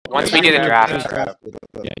Once we do the draft.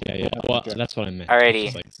 Yeah. Well, that's what I meant.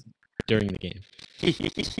 Alrighty. Like, during the game.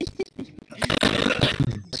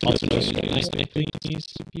 Also, nice to meet these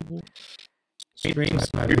people. We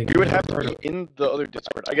would have to be in the other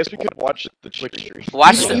Discord. I guess we could watch the Twitch stream.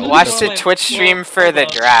 Watch the Twitch stream for the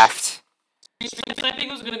draft. Stream sniping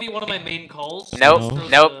was gonna be one of my main calls.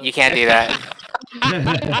 Nope, you can't do that.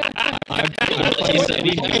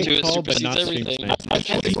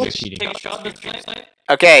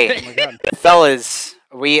 Okay, fellas,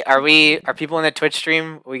 are people in the Twitch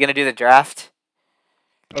stream? Are we gonna do the draft?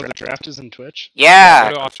 Oh, the draft is in Twitch?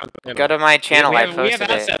 Yeah. Go to my channel. I posted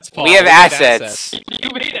it. We have assets. You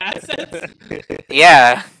made assets?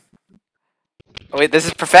 Yeah. Wait, this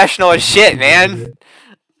is professional as shit, man.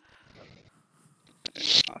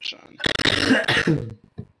 Oh, Sean.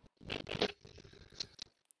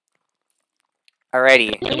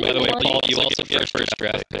 Alrighty. And by the way, Paul, you also get first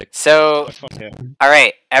draft pick. So,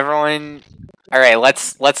 alright, everyone. Alright,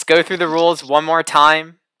 let's go through the rules one more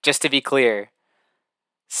time, just to be clear.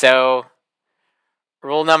 So,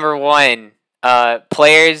 rule number 1,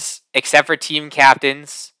 players, except for team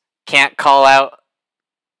captains, can't call out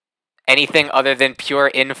anything other than pure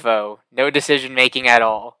info. No decision making at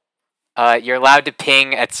all. You're allowed to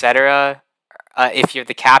ping, etc. If you're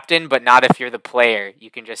the captain, but not if you're the player. You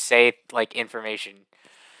can just say, like, information.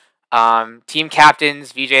 Team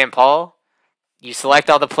captains, VJ and Paul, you select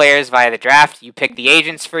all the players via the draft. You pick the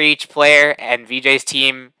agents for each player, and VJ's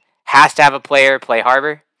team has to have a player play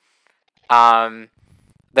Harbor.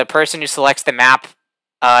 The person who selects the map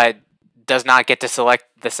does not get to select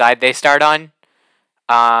the side they start on.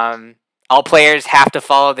 All players have to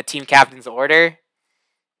follow the team captain's order.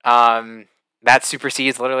 That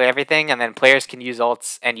supersedes literally everything, and then players can use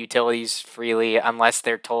ults and utilities freely unless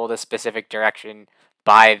they're told a specific direction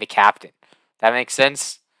by the captain. That makes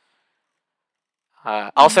sense?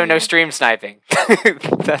 Also, no stream sniping.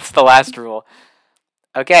 That's the last rule.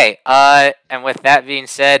 Okay, and with that being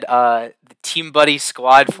said, the Team Buddy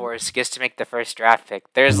Squad Force gets to make the first draft pick.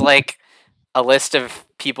 There's, like, a list of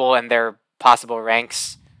people and their possible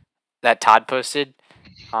ranks that Todd posted.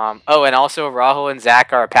 Oh, and also Rahul and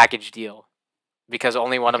Zach are a package deal, because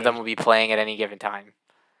only one of them will be playing at any given time.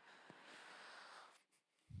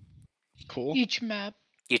 Cool. Each map.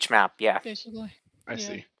 Each map, yeah. Basically. I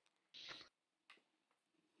see.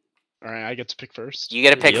 Alright, I get to pick first. You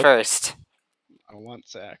get to pick first. I want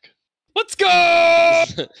Zach. Let's go!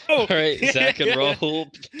 Alright, Zach and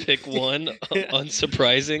Rahul pick one.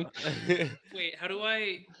 Unsurprising. Wait,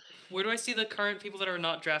 where do I see the current people that are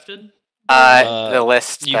not drafted? The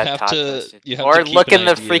list you that have Todd to, posted. you have Or to keep look an in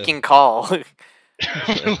the idea. freaking call.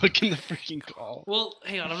 Look in the freaking call. Well,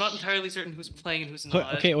 hang on, I'm not entirely certain who's playing and who's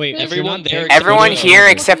not. Okay, wait. Everyone there. Everyone here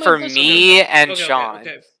to except for me and Sean.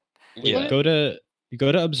 Okay. Yeah. go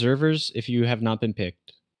to observers if you have not been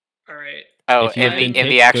picked. Alright. Oh, If you have in been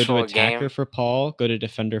the picked, actual go to attacker game. for Paul. Go to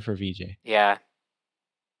defender for VJ. Yeah.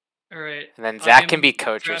 Alright. And then Zach can I'm be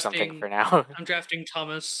coach or something drafting- for now. I'm drafting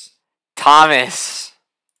Thomas. Thomas.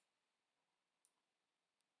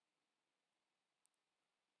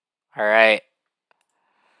 All right.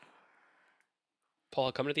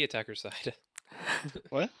 Paul, come to the attacker side.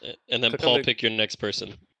 What? And then Click on Paul, the- pick your next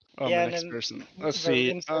person. Oh, Yeah, my and next then person. Let's vote see.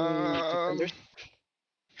 in some defenders.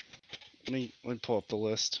 Let me pull up the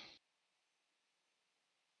list.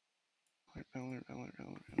 Valorant.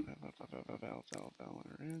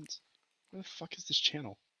 Where the fuck is this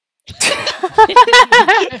channel?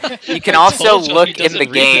 You can also Told you look he in doesn't the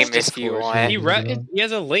read game this if you Discord. want. He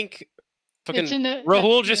has a link. Fucking It's in the.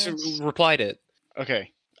 Rahul just it's- replied it.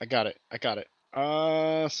 Okay, I got it. So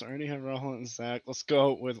I already have Rahul and Zach. Let's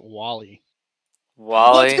go with Wally.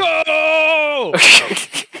 Wally. Let's go!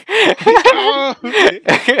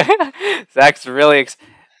 Zach's really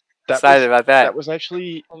excited about that. That was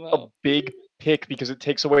actually a big pick because it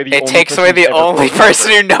takes away the. It only takes person away the who's ever only played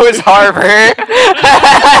person Harbor. who knows Harbor.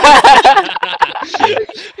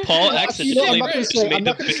 Paul accidentally I'm not gonna just say- made I'm the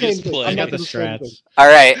not gonna say biggest anything. play. I I'm got not the gonna say anything. strats. All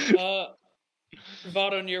right.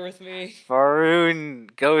 Vaughn, you're with me.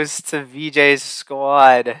 Varun goes to VJ's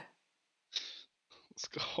squad. Let's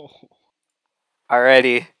go.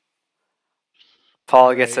 Alrighty.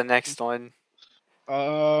 Paul gets the Alright. next one.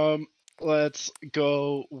 Let's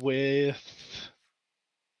go with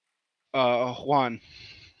Juan.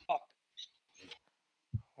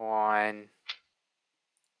 One.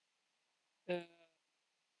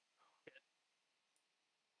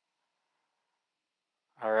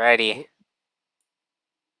 Alrighty.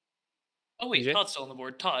 Oh wait, DJ? Todd's still on the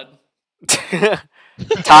board. Todd.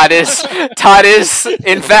 Todd is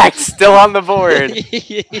in fact still on the board.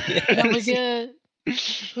 Then we get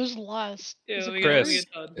Who's last? Yeah, Is it we Chris. Chris?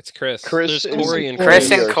 get done. It's Chris. There's Corey and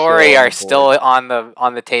Chris and Corey are on still board.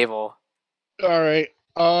 on the table. All right.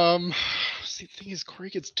 See, the thing is, Corey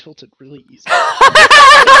gets tilted really easy.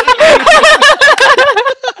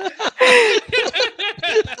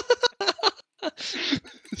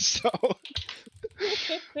 So,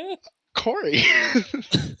 Corey.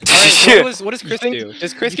 Alright, what does Chris think- do?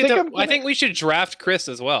 Does Chris you get think to? I'm gonna- I think we should draft Chris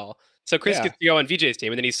as well. So Chris Yeah. gets to go on VJ's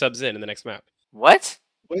team, and then he subs in the next map. What?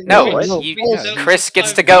 Wait, No, wait, you- yeah. Chris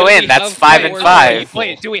gets to Wait, go we in. That's have 5 four and 5.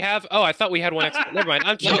 Wait, do we have? Oh, I thought we had one extra. Never mind.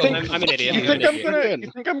 I'm You cheating. think- I'm an idiot. You I'm think an I'm idiot. gonna?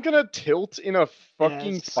 You think I'm gonna tilt in a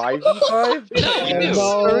fucking Yes. 5v5? No, we do.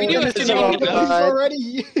 No, We do. it's It's already- about- he's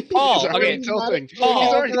already. Paul, He's already okay. tilting. Paul.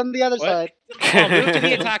 He's already- on the other What? side. Paul, move to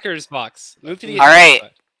the attacker's box. Move to the. All right.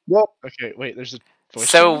 attacker's Okay, wait. There's a. voice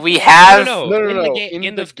So chat? we side. have. No, No, in the no, game, in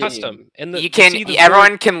in the the game. custom, in the You can. see the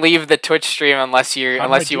Everyone can leave the Twitch stream unless you How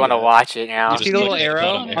do I you do want to that? watch it now. You Just see the little click the arrow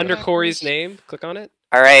bottom under arrow. Corey's name? Click on it.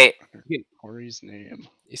 All right. Corey's name.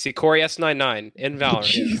 You see Corey S99 in Valorant.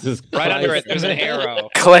 Jesus Right under it, Christ. there's an arrow.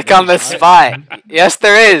 Click on the spot. Yes,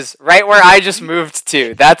 there is. Right where I just moved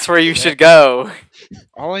to. That's where you should go.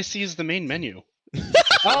 All I see is the main menu.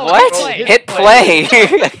 Oh, What? play, Hit play.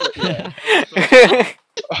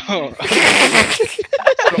 Oh.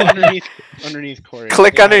 So underneath Corey.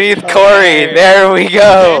 Click underneath Corey. There we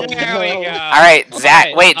go. There we go. All right, Zach.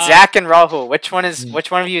 Okay, Wait, Zach and Rahul. Which one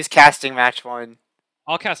of you is casting match one?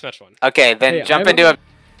 I'll cast match one. Okay, then Hey, jump I into a.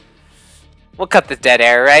 We'll cut the dead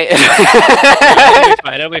air, right? It'll be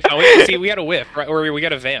fine. It'll be fine. See, we got a whip, right? Or we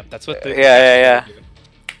got a vamp. That's what the. Yeah.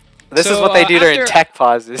 This is So, what they do during after- tech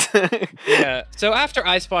pauses. Yeah. So after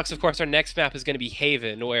Icebox, of course, our next map is going to be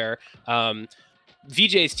Haven, where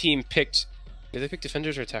VJ's team picked. Did they pick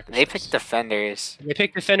defenders or attackers? They first? picked defenders. They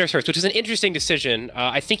picked defenders first, which is an interesting decision.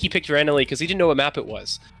 I think he picked randomly because he didn't know what map it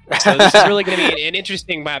was. So this is really going to be an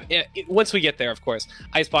interesting map. Once we get there, of course.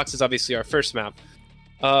 Icebox is obviously our first map.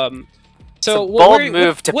 So It's a what bold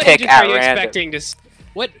move to what pick agents at are you random. expecting to?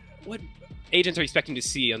 What agents are you expecting to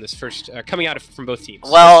see on this first coming out from both teams?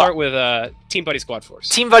 Well- Let's start with Team Buddy Squad Force.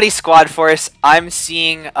 Team Buddy Squad Force. I'm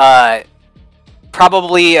seeing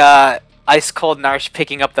probably Ice Cold Narsh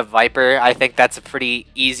picking up the Viper. I think that's a pretty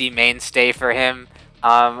easy mainstay for him.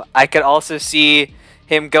 I could also see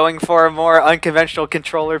him going for a more unconventional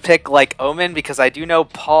controller pick like Omen, because I do know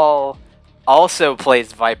Paul also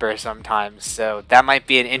plays Viper sometimes, so that might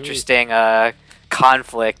be an interesting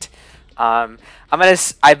conflict. I'm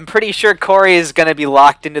pretty sure Corey is gonna be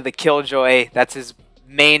locked into the Killjoy. That's his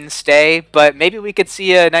mainstay, but maybe we could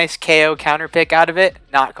see a nice KO counter pick out of it.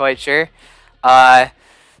 Not quite sure.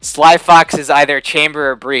 Sly Fox is either Chamber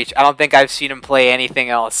or Breach. I don't think I've seen him play anything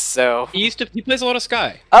else. So, He plays a lot of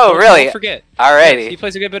Sky. Oh, really? Don't forget. alrighty, Yes, he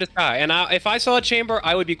plays a good bit of Sky, and if I saw a Chamber,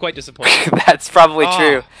 I would be quite disappointed. that's probably Ah.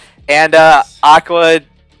 true. And Aqua,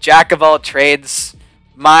 Jack of all trades.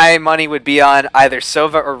 My money would be on either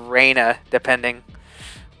Sova or Reyna, depending.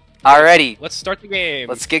 Alrighty, Let's start the game.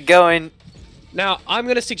 let's get going. Now, I'm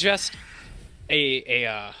gonna suggest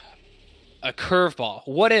a curveball.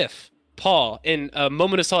 What if Paul, in a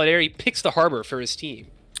moment of solidarity, picks the Harbor for his team?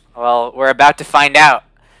 Well, we're about to find out.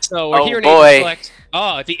 So we're Oh, here in boy. Agent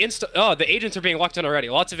Select. The agents are being locked in already.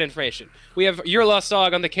 Lots of information. We have Your Lost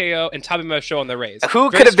Dog on the KO and Tabimo Show on the Raise. Who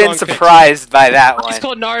Very could have been strong picks. surprised by that He's one?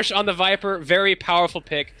 called Narsh on the Viper. Very powerful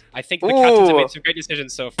pick. I think the captains have Ooh. made some great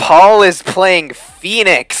decisions so far. Paul is playing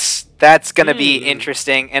Phoenix. That's gonna be Hmm.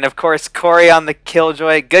 interesting. And of course, Corey on the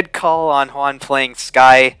Killjoy. Good call on Juan playing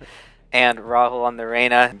Sky, and Rahul on the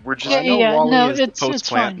Reyna. We're just I know Wally no, is the it's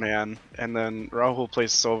post-plant fine. man, and then Rahul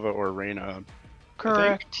plays Sova or Reyna.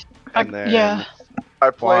 Correct. And then Yeah. I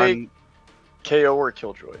play Juan, KO or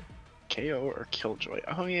Killjoy. KO or Killjoy.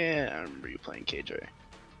 Oh yeah, I remember you playing KJ.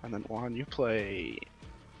 And then Juan, you play.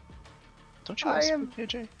 Don't you I also am- play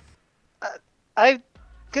KJ? I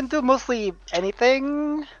can do mostly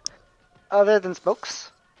anything other than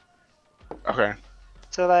smokes. Okay.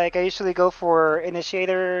 So like I usually go for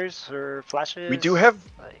initiators or flashes. We do have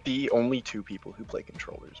like- the only two people who play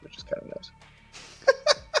controllers, which is kind of nice.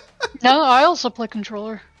 No, I also play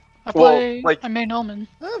controller. I Well, play. like- I main Omen.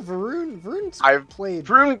 Varun's I've played.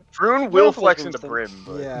 Vroon will Beautiful flex into Vroomston. Brim,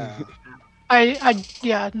 but Yeah.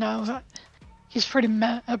 Yeah, no. He's pretty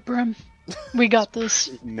meh at Brim. We got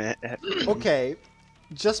this. Meh. Okay,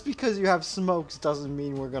 just because you have smokes doesn't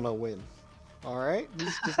mean we're gonna win. All right,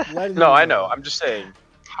 just let it no, I know. I'm just saying.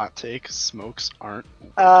 Hot take: smokes aren't.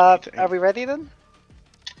 worth anything. Are we ready then?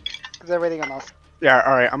 Is everything on us? Yeah.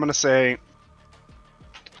 All right. I'm gonna say.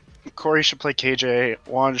 Corey should play KJ.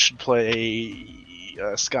 Juan should play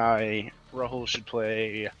Sky. Rahul should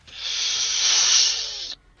play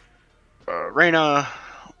Reyna.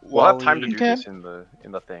 We'll have time to do Okay. this in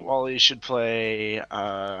the thing. Wally should play.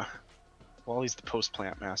 Wally's the post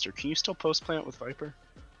plant master. Can you still post plant with Viper?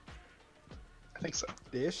 I think so.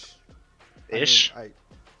 Ish. Ish.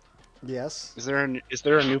 Yes. Is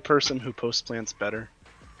there a new person who post plants better?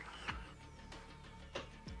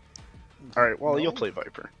 All right. Wally, you'll play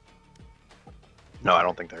Viper. No, I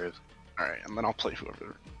don't think there is. All right, and then I'll play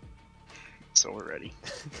whoever. So we're ready.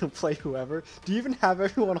 Play whoever. Do you even have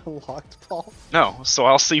everyone unlocked, Paul? No, so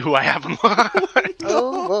I'll see who I have unlocked.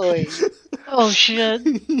 Oh boy. Oh shit.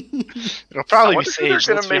 It'll probably I be wonder who they're Sage.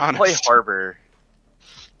 gonna Let's be make honest. play Harbor.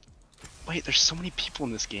 Wait, there's so many people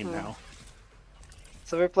in this game now.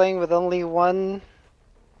 So we're playing with only one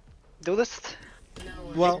duelist?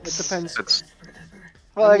 Well, it depends. It's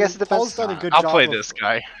Well, I guess it Paul's depends. done a good I'll job. play of- this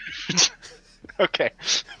guy. Okay.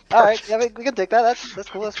 Alright, yeah, we can take that. That's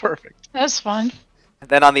cool. That's cool. Perfect. That's fine. And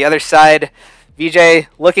then on the other side, VJ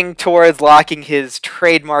looking towards locking his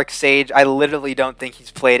trademark Sage. I literally don't think he's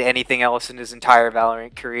played anything else in his entire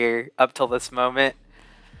Valorant career up till this moment.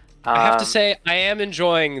 I have to say, I am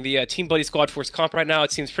enjoying the Team Buddy Squad Force comp right now.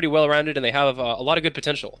 It seems pretty well rounded, and they have a lot of good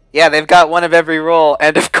potential. Yeah, they've got one of every role,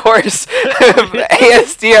 and of course,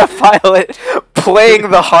 ASDF pilot playing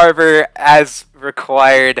the Harbor as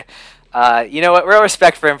required. You know what? Real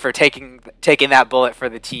respect for him for taking that bullet for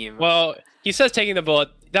the team. Well, he says taking the bullet.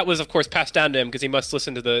 That was, of course, passed down to him because he must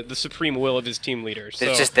listen to the supreme will of his team leader. So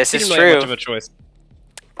this he is didn't really have much true. of a choice.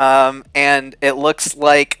 And it looks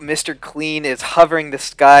like Mr. Clean is hovering the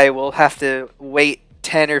sky. We'll have to wait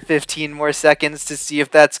 10 or 15 more seconds to see if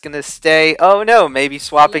that's gonna stay. Oh no, maybe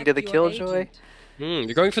swapping to the Killjoy.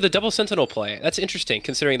 You're going for the double sentinel play. That's interesting,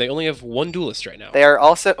 considering they only have one duelist right now. They are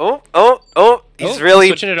also he's Oh, really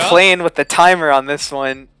switching it up. playing with the timer on this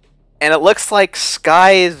one. And it looks like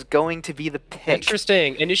Sky is going to be the pick.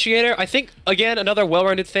 Interesting. Initiator, I think, again, another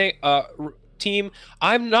well-rounded thing. Team.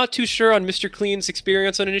 I'm not too sure on Mr. Clean's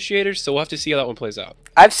experience on initiators, so we'll have to see how that one plays out.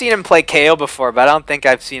 I've seen him play KO before, but I don't think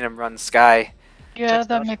I've seen him run Sky. Yeah,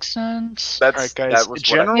 that makes sense. That's All right, guys. that was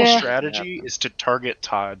General Yeah. strategy is to target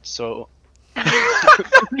Todd. So.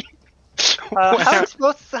 How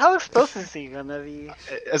exposed is he gonna be?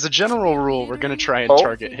 As a general rule, we're gonna try and Oh.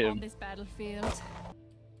 target him.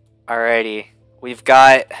 Alrighty. We've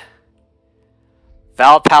got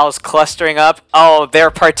Valpal's clustering up. Oh,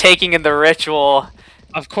 they're partaking in the ritual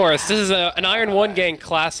Of course, this is an Iron One gang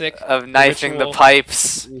classic. of knifing the ritual.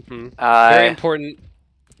 pipes. Very important.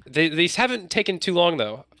 These haven't taken too long,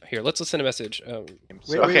 though. Here, let's listen to a message.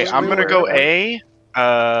 Okay, I'm gonna go A.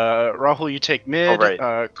 Rahul, you take mid. Oh,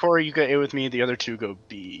 right. Corey, you go A with me. The other two go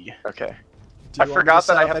B. Okay. Do I you want me forgot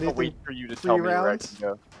set that I up have to anything wait for you to tell me where I pre-round? can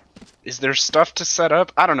go. Is there stuff to set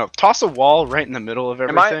up? I don't know. Toss a wall right in the middle of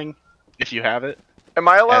Am I- everything, if you have it. Am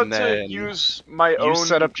I allowed And to then use my You own?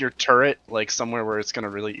 set up your turret like somewhere where it's gonna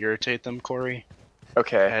really irritate them, Corey.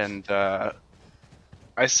 Okay. And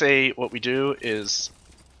I say what we do is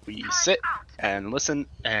we sit and listen,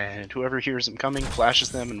 and whoever hears them coming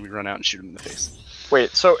flashes them, and we run out and shoot them in the face.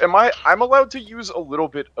 Wait. So I'm allowed to use a little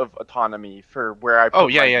bit of autonomy for where I? Put Oh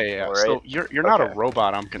yeah, my yeah, people, yeah. Right? So you're not a Okay.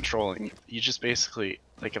 robot I'm controlling. You just basically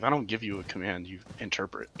like if I don't give you a command, you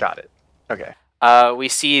interpret. Got it. Okay. We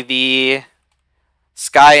see the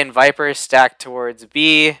Sky and Viper stacked towards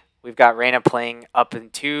B. We've got Reyna playing up in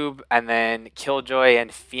tube, and then Killjoy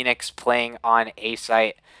and Phoenix playing on A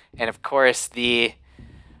site. And of course, the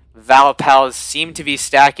Valpals seem to be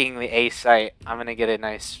stacking the A site. I'm gonna get a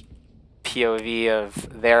nice POV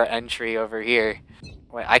of their entry over here.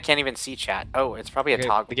 Wait, I can't even see chat. Oh, it's probably a Okay,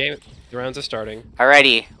 toggle. the rounds are starting.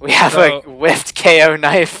 Alrighty, we have So- a whiffed KO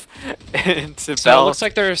knife into So it Bell. looks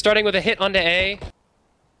like they're starting with a hit onto A.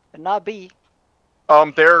 And not B.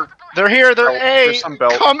 They're here. They're Oh, A. there's some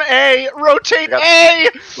belt. Come A. Rotate I A.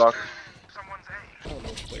 Look. I don't know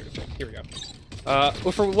which player to pick. Here we go.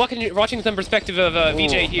 Well, from watching from perspective of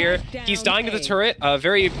VJ here, he's dying to the turret.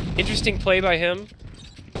 Very interesting play by him.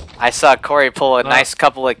 I saw Corey pull a nice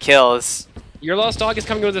couple of kills. Your lost dog is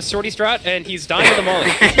coming with a sortie strat, and he's dying to the molly.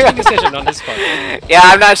 Interesting decision on his part. Yeah,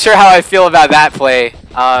 I'm not sure how I feel about that play.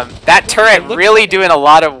 That turret really doing a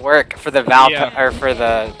lot of work for the or for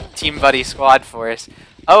the Team Buddy Squad Force.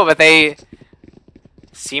 Oh, but they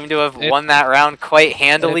seem to have won that round quite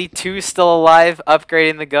handily. Two still alive,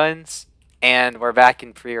 upgrading the guns, and we're back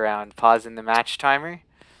in pre-round. Pausing the match timer.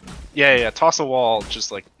 Yeah. Toss a wall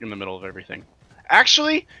just like in the middle of everything.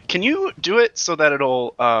 Actually, can you do it so that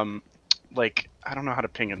it'll like I don't know how to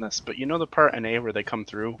ping in this, but you know the part in A where they come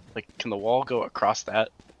through? Like, can the wall go across that?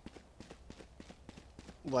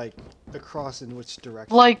 Like across in which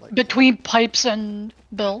direction? Like between pipes and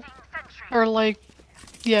Bill, or like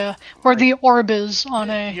Yeah, where the orb is on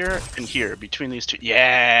A. Here and here, between these two.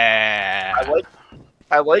 Yeah.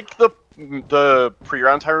 I like the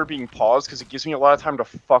pre-round timer being paused because it gives me a lot of time to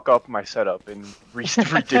fuck up my setup and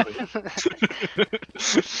redo it.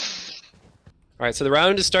 All right, so the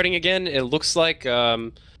round is starting again. It looks like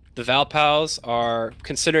the Val Pals are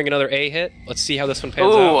considering another A hit. Let's see how this one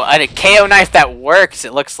pans Ooh, out. a KO knife that works.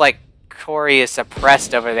 It looks like Corey is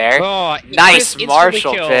suppressed over there. Oh, Nice Chris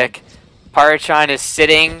Marshall instantly killed. pick. Parachan is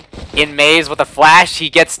sitting in maze with a flash. He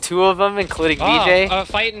gets 2 of them, including VJ.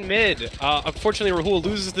 Fight in mid. Unfortunately, Rahul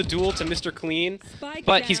loses the duel to Mr. Clean,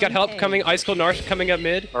 but he's got help coming. Ice Cold Narsh coming up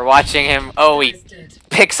mid. We're watching him. Oh, he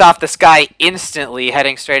picks off the sky instantly,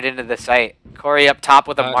 heading straight into the site. Corey up top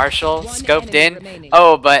with a Marshall, scoped in.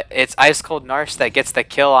 Oh, but it's Ice Cold Narsh that gets the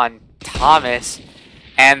kill on Thomas.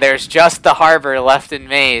 And there's just the Harbor left in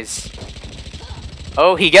maze.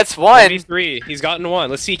 Oh, he gets 1. 1v3. He's gotten 1.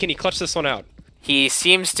 Let's see, can he clutch this one out? He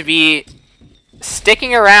seems to be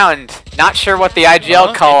sticking around. Not sure what the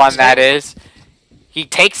IGL call on that is. He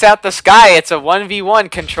takes out the sky. It's a 1v1,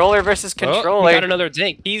 controller versus controller. He got another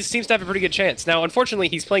dink. He seems to have a pretty good chance. Now, unfortunately,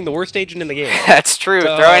 he's playing the worst agent in the game. That's true.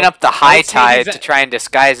 So, throwing up the high let's see tide to try and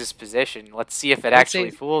disguise his position. Let's see if it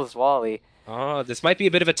actually see. fools Wally. Oh, this might be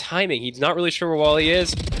a bit of a timing. He's not really sure where Wally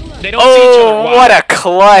is. They don't see each other. Oh, Wow. what a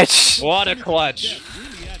clutch! What a clutch.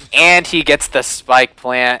 And he gets the spike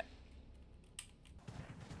plant.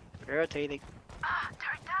 Rotating.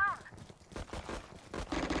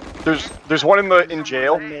 There's one in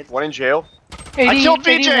jail. One in jail. 80, I killed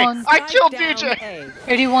BJ! 81, I killed BJ!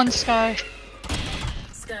 81 sky.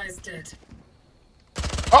 Sky's dead.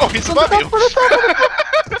 Oh, he's above you!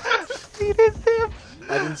 You didn't see him.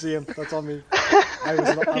 I didn't see him. That's on me. I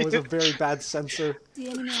was a very bad sensor.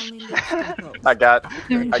 I got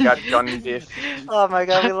gun diff. Oh my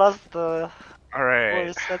god, we lost the Alright.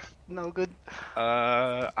 horse. That's no good.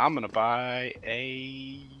 I'm gonna buy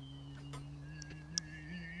a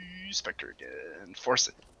Spectre again. Force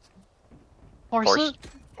it. Force it?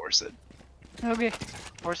 Force it. Okay.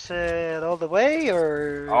 Force it all the way,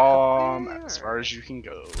 or? As far as you can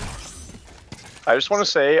go. I just want to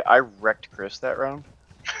say I wrecked Chris that round.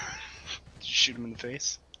 Did you shoot him in the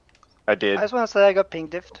face? I did. I just want to say I got ping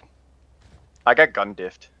diffed. I got gun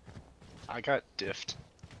diffed. I got diffed.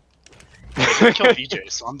 I didn't kill BJ,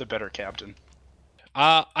 so I'm the better captain.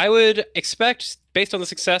 I would expect, based on the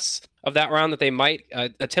success of that round, that they might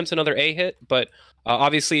attempt another A hit, but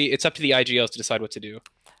obviously it's up to the IGLs to decide what to do.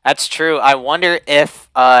 That's true. I wonder if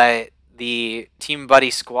the Team Buddy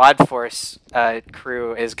Squad Force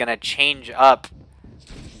crew is going to change up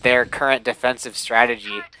their current defensive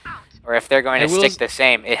strategy, or if they're going to stick the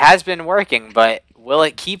same. It has been working, but will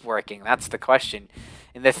it keep working? That's the question.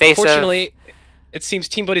 In the face Unfortunately, it seems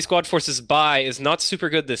Team Buddy Squad Force's buy is not super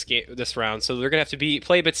good this round, so they're gonna have to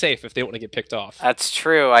play a bit safe if they don't want to get picked off. That's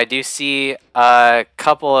true. I do see a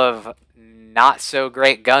couple of not so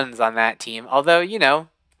great guns on that team, although, you know,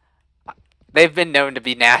 they've been known to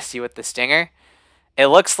be nasty with the Stinger. It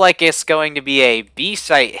looks like it's going to be a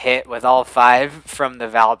B-site hit with all 5 from the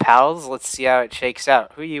Val Pals. Let's see how it shakes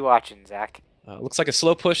out. Who are you watching, Zach? Looks like a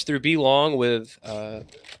slow push through B long with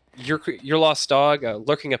your lost dog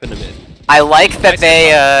lurking up in the mid. I like that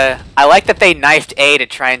they knifed A to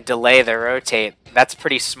try and delay the rotate. That's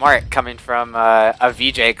pretty smart coming from a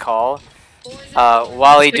VJ call.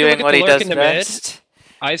 Wally doing what he does best.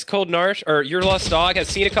 Ice Cold Narsh, or Your Lost Dog, has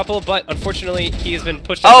seen a couple, but unfortunately he has been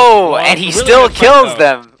pushed. Oh, and he still kills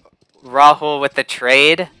them. Rahul with the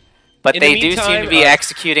trade, but they do seem to be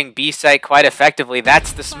executing B-site quite effectively.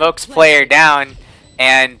 That's the Smokes player down,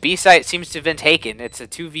 and B-site seems to have been taken. It's a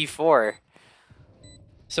 2v4.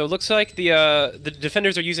 So it looks like the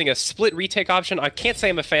defenders are using a split retake option. I can't say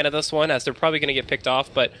I'm a fan of this one, as they're probably going to get picked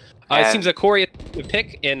off, but it seems that Corey would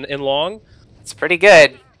pick in long. It's pretty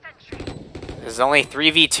good. There's only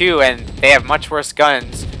 3v2, and they have much worse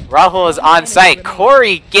guns. Rahul is on site.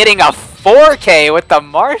 Corey getting a 4K with the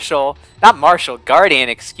Marshall. Not Marshall, Guardian,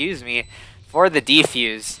 excuse me, for the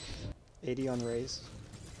defuse. 80 on raise.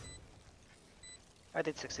 I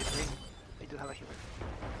did 63. They do have a healer.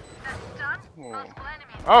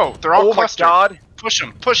 Oh, they're all clustered. My God. Push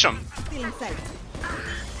them, push them.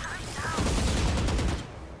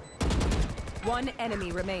 One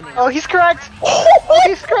enemy remaining. Oh, he's cracked! Oh,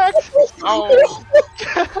 he's cracked! Oh.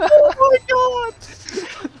 Oh my God!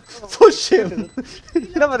 Push him!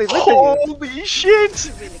 Nobody looked at you. Holy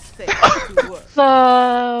shit!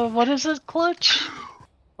 What is it, Clutch?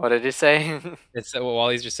 What did you say? It's well,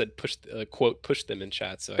 Wally's just said push quote push them in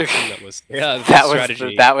chat, so I assume that was the that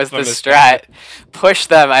strategy. was the strat. Push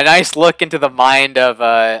them. A nice look into the mind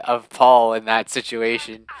of Paul in that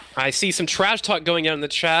situation. I see some trash talk going on in the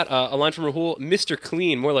chat. A line from Rahul, Mr.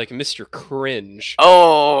 Clean, more like Mr. Cringe.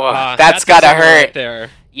 Oh, that's gotta hurt. Right there.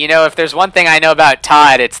 You know, if there's one thing I know about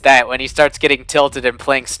Todd, it's that when he starts getting tilted and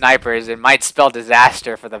playing snipers, it might spell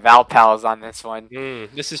disaster for the Val pals on this one.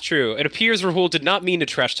 This is true. It appears Rahul did not mean to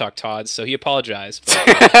trash talk Todd, so he apologized.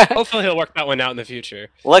 But, hopefully he'll work that one out in the future.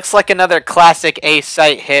 Looks like another classic A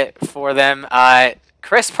site hit for them.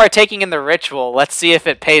 Chris partaking in the ritual. Let's see if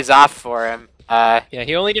it pays off for him. Yeah,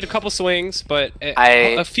 he only did a couple swings, but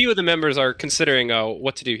a few of the members are considering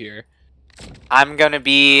what to do here. I'm going to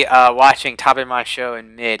be watching top of my show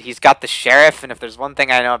in mid. He's got the sheriff, and if there's one thing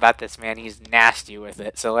I know about this man, he's nasty with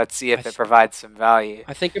it. So let's see if it provides some value.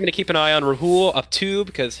 I think I'm going to keep an eye on Rahul up 2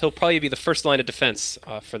 because he'll probably be the first line of defense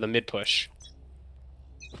for the mid push.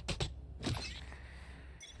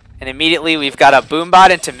 And immediately we've got a boombot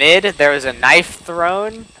into mid. There was a knife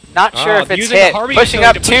thrown. Not sure if it's hit. Pushing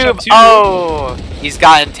up tube. Oh, he's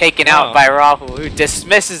gotten taken out by Rahul, who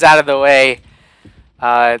dismisses out of the way.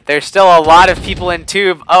 There's still a lot of people in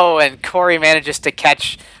tube. Oh, and Corey manages to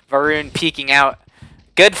catch Varun peeking out.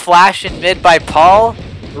 Good flash in mid by Paul.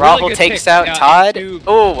 Rahul takes out Todd.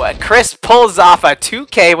 Oh, Chris pulls off a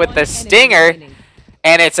 2K with the stinger,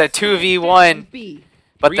 and it's a 2v1.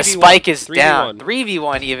 But the spike is down.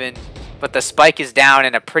 3v1 even. But the spike is down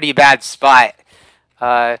in a pretty bad spot.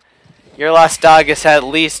 Your Lost Dog has at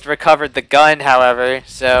least recovered the gun, however.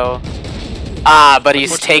 So, but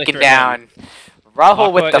he's taken down.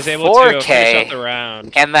 Rahul with the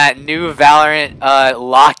 4K and that new Valorant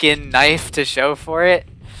lock-in knife to show for it.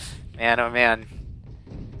 Man, oh man.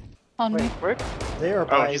 They are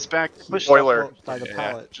by he's back. Spoiler. By the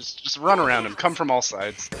pallet. Just run around him. Come from all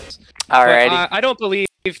sides. Alrighty. I don't believe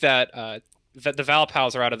that that the Val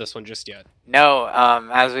pals are out of this one just yet. No,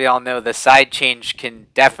 as we all know, the side change can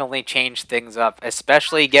definitely change things up,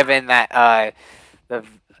 especially given that the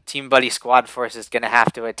Team Buddy squad force is going to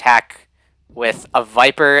have to attack with a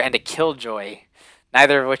Viper and a Killjoy,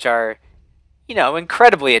 neither of which are, you know,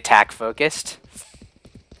 incredibly attack focused.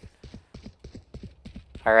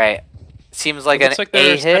 All right, seems like an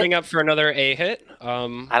they're A setting hit. up for another A hit.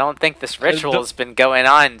 I don't think this ritual's been going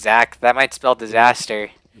on, Zach. That might spell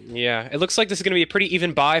disaster. Yeah, it looks like this is going to be a pretty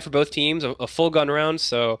even buy for both teams, a full gun round.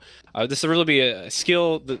 So this will really be a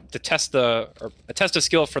skill to test a test of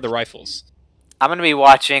skill for the rifles. I'm going to be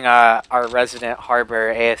watching our resident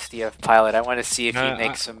Harbor ASDF pilot. I want to see if he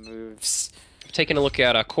makes some moves. Taking a look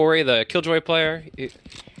at Corey, the Killjoy player. He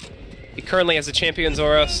currently has a Champion's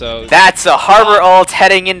Aura, so... That's a Harbor ult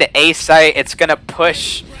heading into A site. It's going to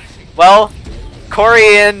push. Well,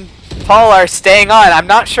 Corey and Paul are staying on. I'm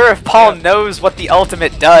not sure if Paul knows what the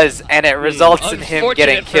ultimate does, and it results in him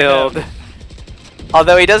getting killed.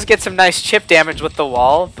 Although he does get some nice chip damage with the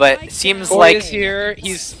wall, but it seems Corey like... is here.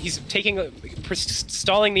 He's taking...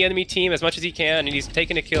 stalling the enemy team as much as he can, and he's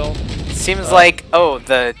taking a kill. Seems like, oh,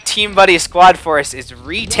 the Team Buddy squad force is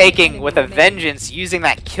retaking with a vengeance, using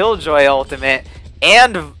that Killjoy ultimate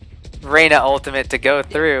and Reyna ultimate to go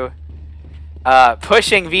through.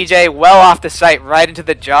 Pushing VJ well off the site, right into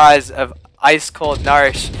the jaws of Ice Cold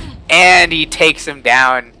Narsh, and he takes him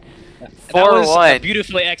down. 4-1. That was a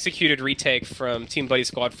beautifully executed retake from Team Buddy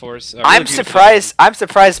Squad Force. Really I'm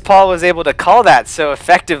surprised Paul was able to call that so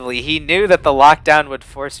effectively. He knew that the lockdown would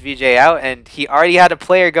force VJ out, and he already had a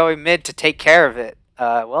player going mid to take care of it.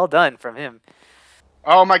 Well done from him.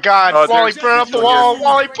 Oh my God! Wally put up the wall!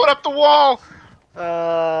 Wally put up the wall!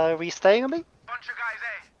 Are we staying on me?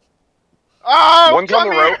 Oh, one's on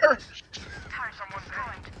the rope.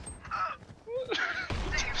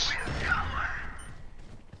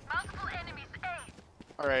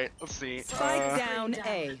 All right, let's see. Spike down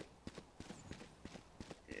A.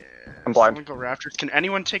 Yeah, I'm blind. Someone go rafters. Can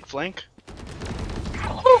anyone take flank?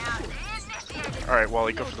 All right,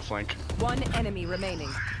 Wally, go for the flank. One enemy remaining.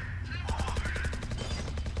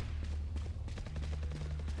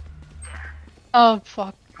 Oh,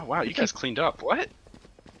 fuck. Oh wow, you guys cleaned up. What?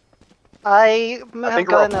 I have think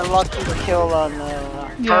gotten a lucky kill on.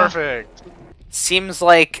 Perfect. Seems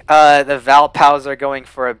like the Val pals are going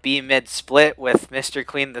for a B mid split with Mr.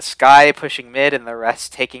 Clean the Sky pushing mid and the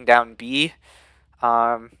rest taking down B.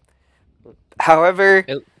 However,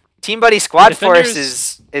 Team Buddy Squad Force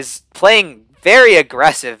is playing very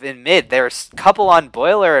aggressive in mid. There's a couple on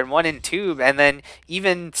Boiler and one in Tube, and then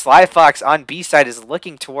even Sly Fox on B side is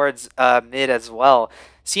looking towards mid as well.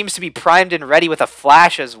 Seems to be primed and ready with a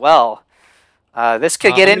flash as well. This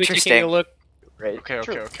could get interesting.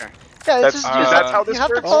 Okay. Yeah, That's it's that's how this you have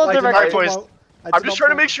to works. follow I did not directions. boys. promote. I I'm did just not trying to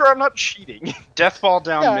promote. make sure I'm not cheating. Death ball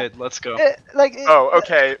down Yeah. mid. Let's go. Oh,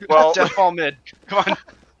 okay. Well, Death ball mid. Come on.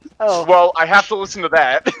 Oh, well, I have to listen to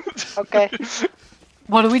that. okay.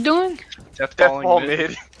 What are we doing? Death Death balling ball mid.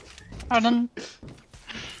 mid. I don't.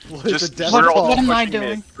 What is Just a death we're ball? all What am I pushing doing?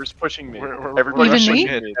 mid. We're just pushing mid. We're Everybody's Even pushing me?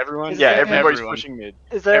 mid. Everyone. Yeah, everybody's everyone. pushing mid.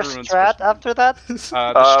 Is there Everyone's a strat pushing. after that? The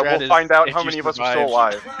strat We'll is find out if how you many of us are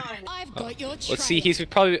survive. still alive. Let's see. He's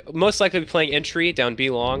probably most likely playing entry down B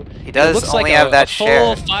long. He does It looks only like have that a full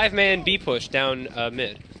share. 5-man B push down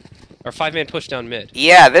mid, or 5-man push down mid.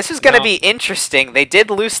 Yeah, this is gonna Now- be interesting. They did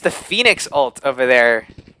loose the Phoenix ult over there.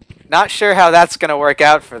 Not sure how that's gonna work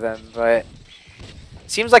out for them, but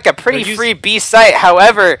seems like a pretty They're free B site.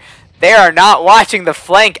 However, they are not watching the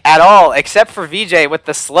flank at all, except for VJ with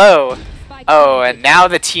the slow. Oh, and now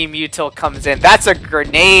the team util comes in. That's a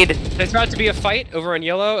grenade. There's about to be a fight over on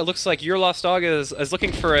yellow. It looks like your lost dog is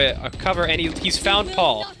looking for a cover, and he's found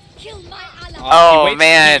Paul. Oh he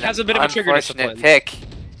man, has a bit of a trigger unfortunate discipline. pick.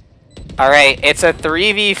 All right, it's a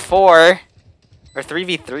 3v4 or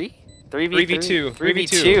 3v3, 3v2.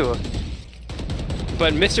 3v2.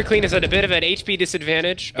 But Mr. Clean is at a bit of an HP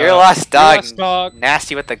disadvantage. Your lost dog, Your lost dog.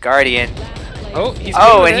 nasty with the Guardian. Oh, he's Oh,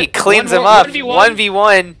 good and with he it. cleans him One up. 1v1.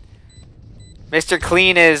 1v1. Mr.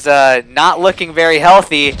 Clean is not looking very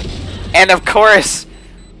healthy, and of course,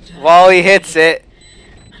 Wally hits it.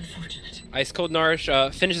 Ice Cold Nourish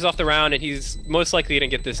finishes off the round, and he's most likely going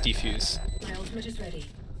to get this defuse.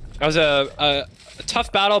 That was a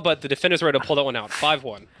tough battle, but the defenders were able to pull that one out.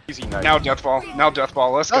 5-1. Easy knife. Now death ball. Now death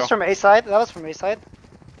ball. Let's That go. was from A side. That was from A side.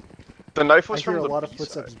 The knife I was hear from a the lot of B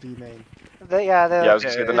footsteps side. B main. Yeah, Yeah, I was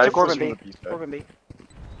gonna say the it's knife a Corbin was from B. the B side. Corbin B.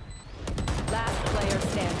 Last player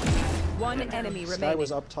standing. One enemy Sky remaining.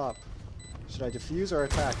 was up top. Should I defuse or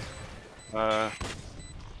attack? I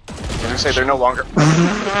was gonna say they're no longer.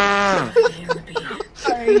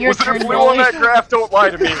 Sorry, your Was there turn, blue on Wally. that graph? Don't lie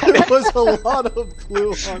to me. There was a lot of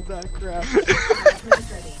blue on that graph.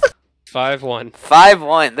 5-1.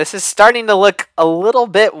 5-1. This is starting to look a little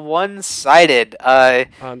bit one-sided.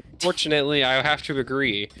 Unfortunately, I have to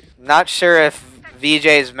agree. Not sure if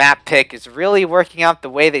VJ's map pick is really working out the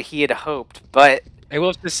way that he had hoped, but I will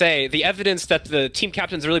have to say, the evidence that the team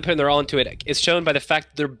captains really putting their all into it is shown by the fact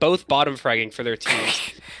that they're both bottom fragging for their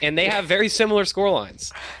teams, and they have very similar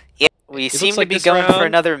scorelines. yeah, we It seem looks to like be this going for round-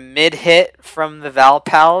 another mid-hit from the Val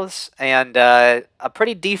Pals, and a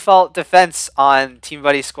pretty default defense on Team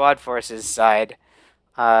Buddy Squad Force's side.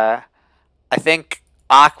 I think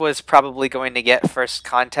Aqua's probably going to get first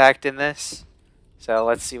contact in this, so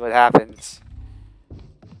let's see what happens.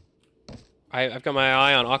 I've got my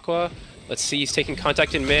eye on Aqua. Let's see, he's taking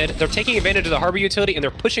contact in mid. They're taking advantage of the harbor utility, and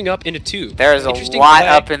they're pushing up into 2. There's a Interesting lot play.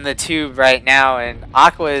 up in the tube right now, and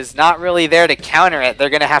Aqua is not really there to counter it. They're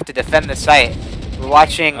going to have to defend the site. We're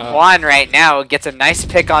watching Juan right now, gets a nice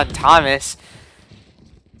pick on Thomas,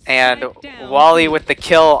 and Wally with the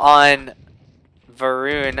kill on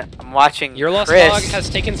Varun. I'm watching Your lost Chris. dog has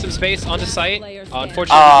taken some space onto site. Unfortunately,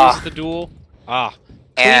 Ah. loses the duel.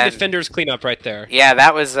 Clean And- defenders cleanup right there. Yeah,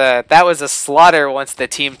 that was a slaughter once the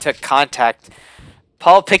team took contact.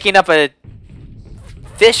 Paul picking up a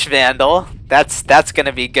fish vandal. That's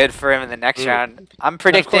gonna be good for him in the next round. I'm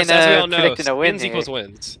predicting Of course, as we all know, predicting a win wins here. equals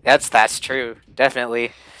wins. That's true,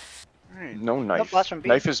 definitely. Alright. No knife. flash from B.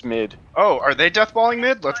 Knife is mid. Oh, are they death balling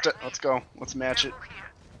mid? Let's go. Let's match it.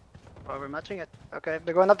 Oh, we're matching it. Okay,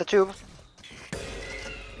 they're going up the tube.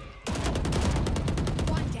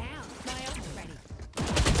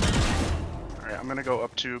 Alright, I'm gonna go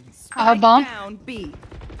up tube. Bomb. Down B.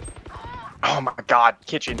 Oh my god,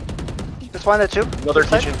 kitchen. Just one at tube. Another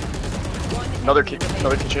Side. kitchen. Another kitchen.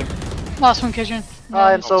 Another kitchen. Last one, kitchen.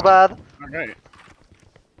 I'm so bad. Alright.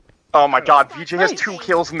 Oh my god, VJ has 2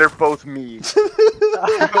 kills and they're both me.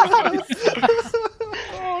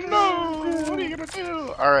 Oh no! What are you gonna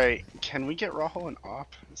do? Alright, can we get Rahul an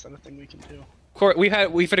op? Is that a thing we can do? Corey,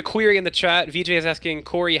 we've had a query in the chat. VJ is asking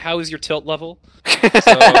Corey, how is your tilt level?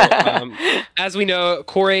 So, as we know,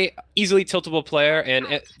 Corey easily tiltable player,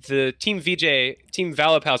 and the team VJ, team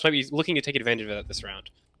Valopals might be looking to take advantage of it this round.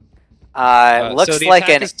 Looks so the like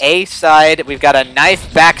attack an is- A side. We've got a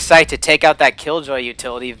knife back side to take out that Killjoy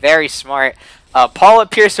utility. Very smart. Paul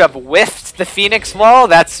appears to have whiffed the Phoenix wall.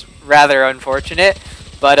 That's rather unfortunate,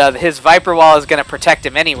 but his Viper wall is going to protect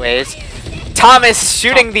him anyways. Thomas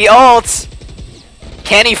shooting the ult.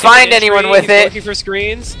 Can he find anyone with He's it? Looking for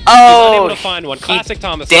screens. Oh, he's unable to find one. he Classic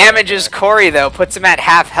Thomas. Damages Corey though, puts him at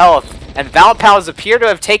half health. And Valpals appear to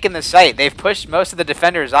have taken the site. They've pushed most of the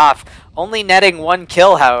defenders off, only netting 1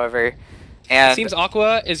 kill, however. And It seems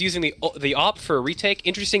Aqua is using the op for a retake.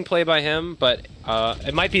 Interesting play by him, but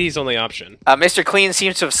it might be his only option. Mr. Clean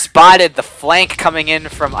seems to have spotted the flank coming in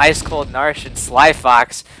from Ice Cold Narsh and Sly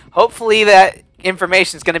Fox. Hopefully that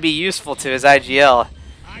information is going to be useful to his IGL.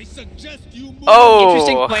 Oh!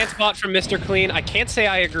 Interesting plant spot from Mr. Clean. I can't say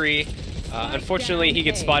I agree. Unfortunately, he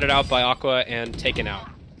gets spotted out by Aqua and taken out.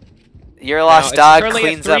 Your Lost Dog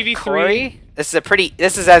cleans up 3v3. Corey.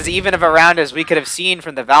 This is as even of a round as we could have seen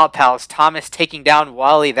from the Valpals. Thomas taking down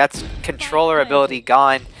Wally. That's controller ability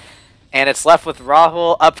gone. And it's left with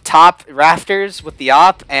Rahul up top rafters with the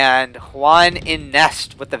op and Juan in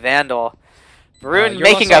nest with the Vandal. Varun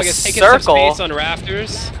making a circle. Space on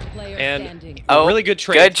rafters. And oh, really good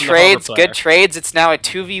trades. Good trades, good trades. It's now a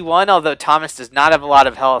 2v1, although Thomas does not have a lot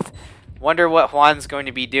of health. Wonder what Juan's going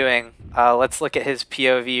to be doing. Let's look at his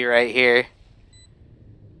POV right here.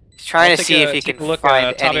 He's trying to see if he can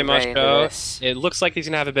find any way into this. It looks like he's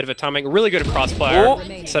going to have a bit of a timing. Really good crossfire.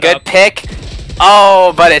 Good pick.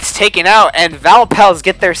 Oh, but it's taken out, and Valpals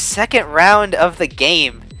get their second round of the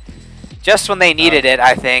game. Just when they needed it,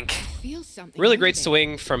 I think. Really great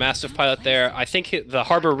swing from Mastiff Pilot there. I think the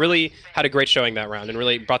Harbor really had a great showing that round and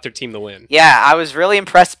really brought their team the win. Yeah, I was really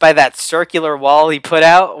impressed by that circular wall he put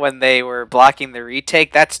out when they were blocking the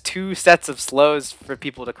retake. That's 2 sets of slows for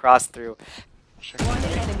people to cross through.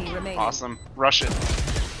 Awesome. Rush it.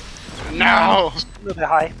 No! A little bit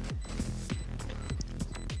high.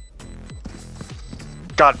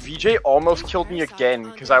 God, VJ almost killed me again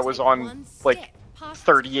because I was on like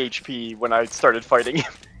 30 HP when I started fighting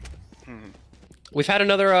him. We've had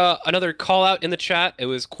another call out in the chat. It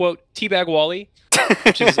was quote Teabag Wally,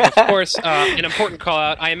 which is of course an important call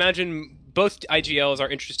out. I imagine both IGLs are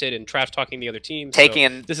interested in trash talking the other team. Taking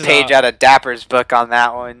a page out of Dapper's book on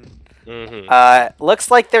that one.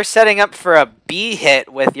 Looks like they're setting up for a B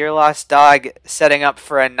hit with Your Lost Dog setting up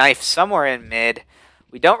for a knife somewhere in mid.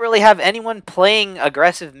 We don't really have anyone playing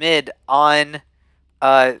aggressive mid on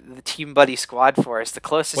the Team Buddy squad for us. The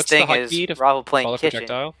closest thing is Rahul playing Kitchen.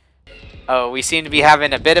 Projectile? Oh, we seem to be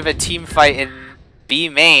having a bit of a team fight in B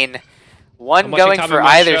main. One going for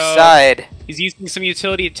either side. He's using some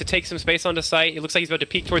utility to take some space onto site. It looks like he's about to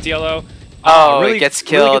peek towards yellow. Oh, really, it gets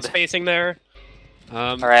killed. Really good spacing there.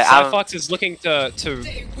 All right, Fox is looking to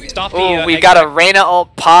stop the. Oh, we've got a Reyna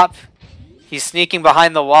ult pop. He's sneaking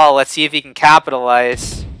behind the wall. Let's see if he can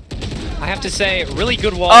capitalize. I have to say, really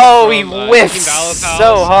good wall. Oh, he whiffed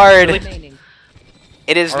so hard.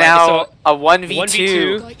 It is now a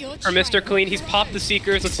 1v2 for Mr. Clean. He's popped the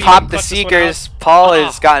Seekers. Let's see popped the Seekers. Paul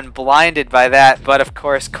has gotten blinded by that, but of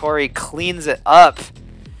course Corey cleans it up.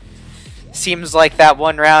 Seems like that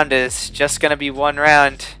one round is just going to be one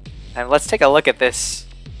round. And let's take a look at this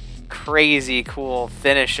crazy cool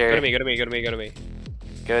finisher. Go to me, go to me, go to me, go to me.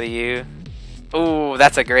 Go to you. Ooh,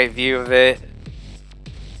 that's a great view of it.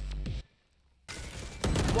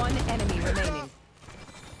 One enemy remaining.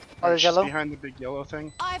 Oh, there's yellow. Behind the big yellow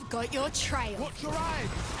thing. I've got your trail. Watch your eyes.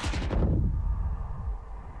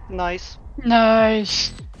 Nice.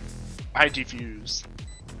 Nice. I defuse.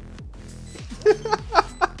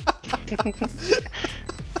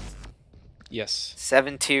 Yes.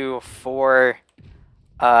 7-2 for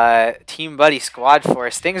Team Buddy squad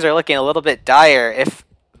force. Things are looking a little bit dire. If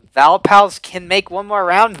Valpals can make one more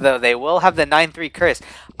round, though, they will have the 9-3 curse.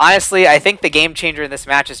 Honestly, I think the game changer in this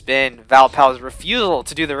match has been Valpal's refusal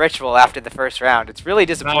to do the ritual after the first round. It's really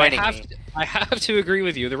disappointing me. I have to agree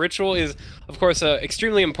with you. The ritual is, of course, an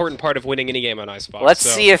extremely important part of winning any game on Icebox. Let's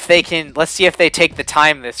see if they can. Let's see if they take the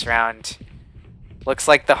time this round. Looks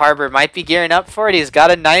like the Harbor might be gearing up for it. He's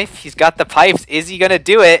got a knife. He's got the pipes. Is he gonna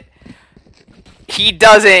do it? He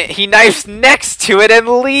doesn't. He knifes next to it and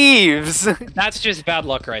leaves. That's just bad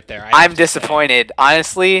luck right there. I'm disappointed.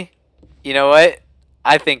 Honestly, you know what?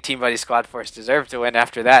 I think Team Buddy Squad Force deserved to win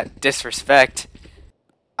after that disrespect.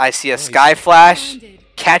 I see a Sky Flash.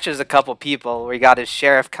 Catches a couple people. We got his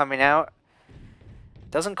Sheriff coming out.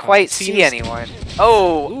 Doesn't quite see anyone.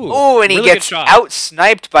 Oh, and he gets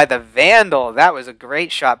out-sniped by the Vandal. That was a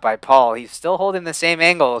great shot by Paul. He's still holding the same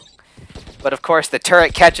angle. But of course, the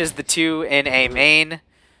turret catches the two in A main.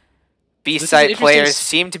 B-side players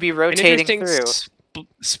seem to be rotating through.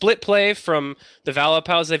 Split play from the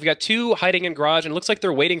Valapals. They've got two hiding in garage, and it looks like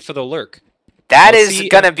they're waiting for the lurk. That is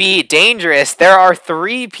going to be dangerous. There are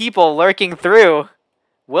 3 people lurking through.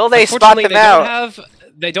 Will they spot them out?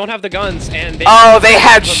 They don't have the guns, and they they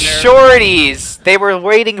have shorties. They were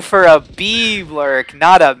waiting for a B lurk,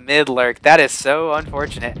 not a mid lurk. That is so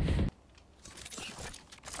unfortunate.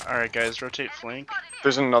 All right, guys, rotate flank.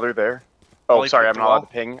 There's another there. Oh, sorry, I'm not allowed to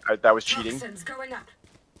ping. That was cheating.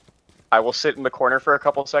 I will sit in the corner for a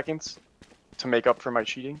couple seconds to make up for my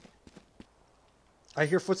cheating. I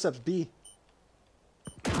hear footsteps B.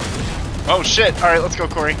 Oh shit! All right, let's go,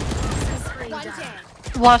 Corey.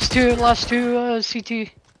 Last two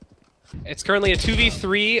CT. It's currently a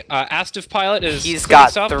 2v3. Astiv Pilot is He's cleaning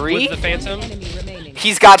got up 3? with the Phantom.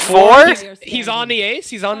 He's got 4? He's on the ace.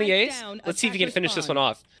 He's on the ace. Let's see if he can finish this one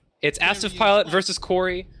off. It's Astiv Pilot versus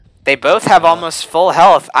Corey. They both have almost full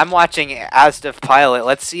health. I'm watching Astiv Pilot.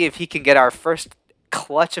 Let's see if he can get our first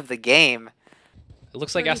clutch of the game. It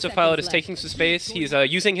looks like Astiv Pilot is taking some space. He's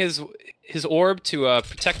using his orb to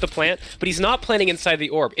protect the plant, but he's not planting inside the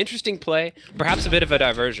orb. Interesting play, perhaps a bit of a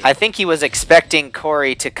diversion. I think he was expecting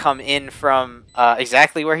Corey to come in from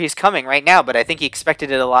exactly where he's coming right now, but I think he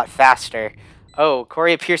expected it a lot faster. Oh,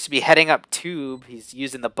 Corey appears to be heading up tube. He's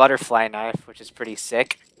using the butterfly knife, which is pretty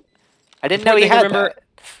sick. I didn't know he had that.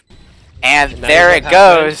 And there it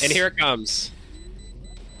goes. And here it comes.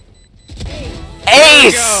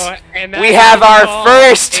 Ace! We have our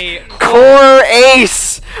first core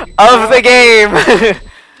ace of the game.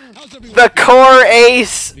 The core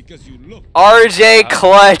ace. RJ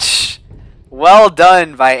clutch. Well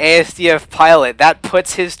done by ASDF Pilot. That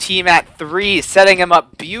puts his team at 3, setting him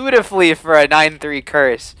up beautifully for a 9-3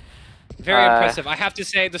 curse. Very impressive. I have to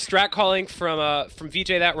say, the strat calling from VJ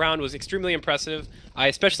that round was extremely impressive. I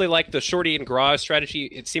especially like the shorty and garage strategy.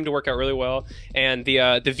 It seemed to work out really well. And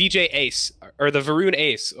the VJ ace, or the Varun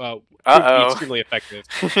ace, proved to be extremely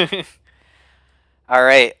effective. All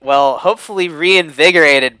right. Well, hopefully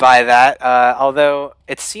reinvigorated by that. Although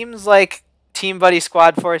it seems like Team Buddy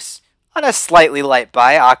Squad Force on a slightly light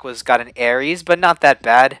buy. Aqua's got an Ares, but not that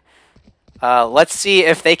bad. Let's see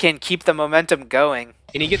if they can keep the momentum going.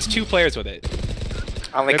 And he gets 2 players with it.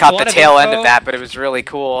 I only caught the tail end of that, but it was really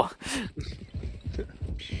cool.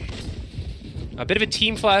 A bit of a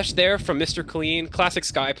team flash there from Mr. Clean. Classic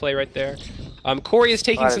Sky play right there. Corey is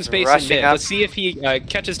taking some space in mid. Let's see if he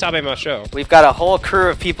catches Tabe Macho. We've got a whole crew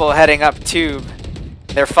of people heading up tube.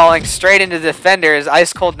 They're falling straight into defenders.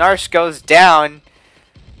 Ice Cold Narsh goes down.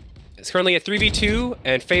 It's currently a 3v2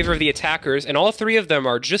 in favor of the attackers, and all 3 of them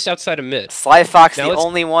are just outside of mid. Sly Fox, the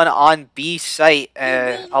only one on B site,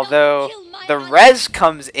 although the res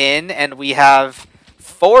comes in, and we have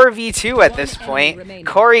 4v2 at this point.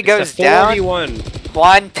 Corey goes down. 4v1.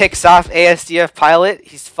 Juan picks off ASDF Pilot.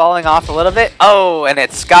 He's falling off a little bit. Oh, and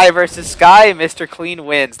it's Sky versus Sky. Mr. Clean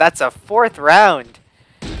wins. That's a 4th round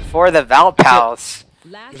for the Valpals.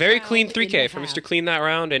 Very clean 3K for Mr. Clean that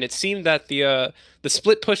round, and it seemed that the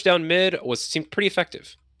split push down mid seemed pretty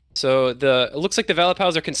effective. So it looks like the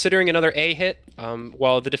Valpals are considering another A hit,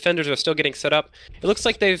 while the defenders are still getting set up. It looks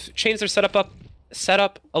like they've changed their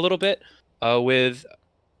setup a little bit, with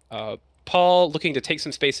Paul looking to take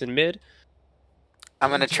some space in mid. I'm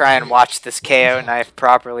gonna try and watch this KO knife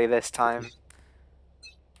properly this time.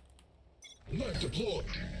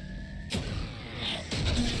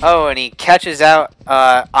 Oh, and he catches out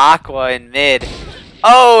Aqua in mid.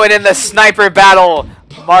 Oh, and in the sniper battle,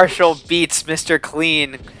 Marshall beats Mr.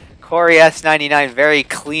 Clean. Corey S99 very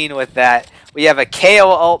clean with that. We have a KO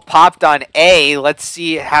ult popped on A. Let's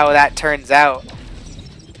see how that turns out.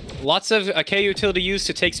 Lots of K utility used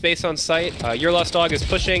to take space on site. Your Lost Dog is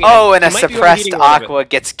pushing. Oh, and a suppressed Aqua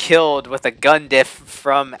gets killed with a gun diff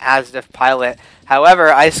from ASDF Pilot.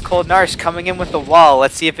 However, Ice Cold Narsh coming in with the wall.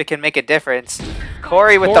 Let's see if it can make a difference.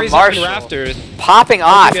 Corey with the Marshall popping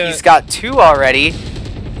off. He's got 2 already.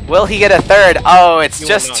 Will he get a 3rd? Oh, it's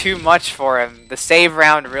just too much for him. The save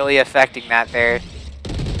round really affecting that there.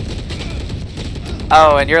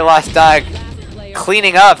 Oh, and your Lost Dog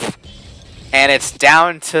cleaning up. And it's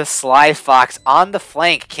down to Sly Fox on the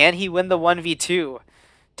flank. Can he win the 1v2?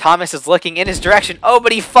 Thomas is looking in his direction. Oh,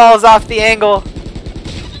 but he falls off the angle.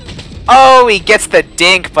 Oh, he gets the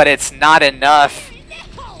dink, but it's not enough.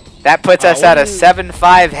 That puts us at a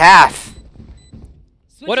 7-5 half.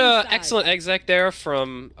 What an excellent exec there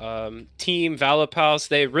from Team Valopals.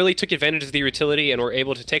 They really took advantage of the utility and were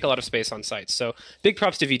able to take a lot of space on site. So big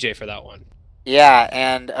props to VJ for that one. Yeah,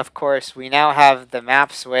 and of course we now have the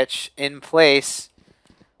map switch in place,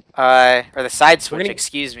 or the side switch.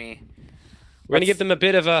 Excuse me. We're gonna give them a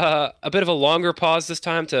bit of a longer pause this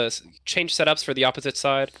time to change setups for the opposite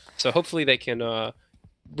side. So hopefully they can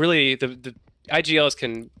really the IGLs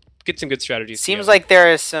can get some good strategies. Seems like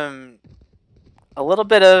there is a little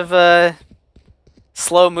bit of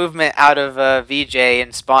slow movement out of VJ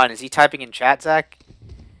in spawn. Is he typing in chat, Zach?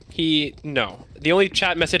 No. The only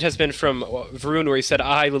chat message has been from Varun where he said,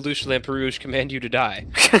 I, Lelouch Lamperouge, command you to die.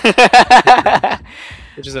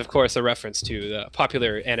 Which is, of course, a reference to the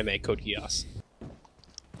popular anime Code Geass.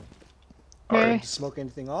 Alright, smoke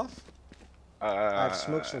anything off? I have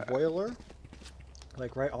smokes for boiler.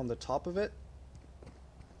 Like right on the top of it.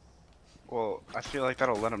 Well, I feel like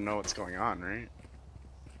that'll let him know what's going on, right?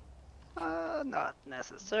 Not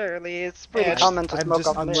necessarily. It's pretty Yeah, common to smoke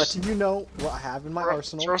off I'm mid. letting you know what I have in my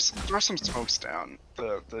arsenal. Throw some smokes down.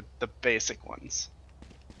 The basic ones.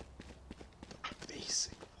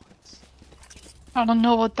 Basic ones. I don't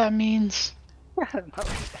know what that means.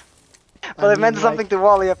 Well, it meant something to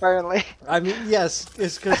Wally apparently. I mean, yes,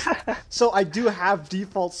 it's because so I do have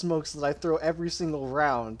default smokes that I throw every single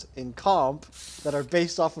round in comp that are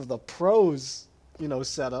based off of the pros,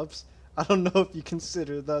 setups. I don't know if you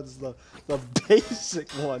consider those the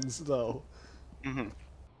basic ones though. Mm-hmm.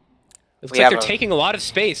 It looks like they're taking a lot of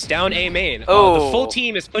space down A main. Oh. The full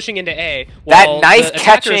team is pushing into A while That knife the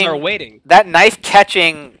attackers catching are waiting. That knife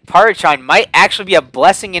catching Parachon might actually be a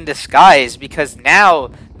blessing in disguise because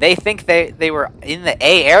now they think they were in the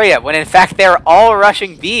A area when in fact they're all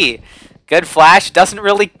rushing B. Good flash, doesn't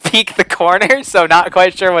really peek the corner, so not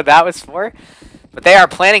quite sure what that was for. But they are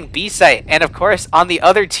planning B site, and of course on the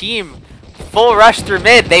other team, full rush through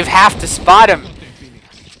mid, they have to spot him.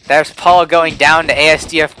 There's Paul going down to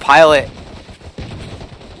ASDF pilot.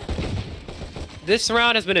 This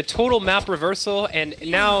round has been a total map reversal, and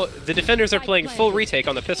now the defenders are playing full retake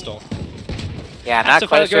on the pistol. Yeah, not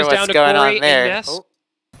quite sure what's going on there. Nest. Oh,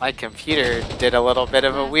 my computer did a little bit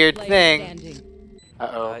of a weird thing.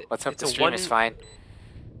 Uh-oh, let's hope the stream is fine.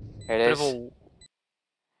 There it is.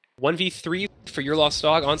 1v3 for your lost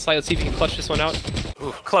dog on site. Let's see if you can clutch this one out.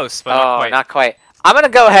 Ooh, close, but not quite. I'm gonna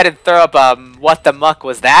go ahead and throw up what the muck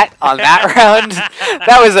was that on that round.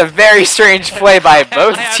 That was a very strange play by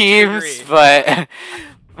both teams, but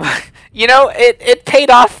it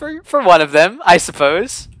paid off for one of them, I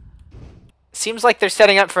suppose. Seems like they're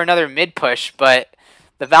setting up for another mid push, but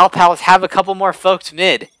the Valpals have a couple more folks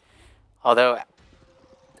mid. Although,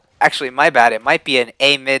 actually, my bad, it might be an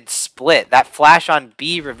A mid split. That flash on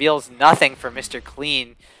B reveals nothing for Mr.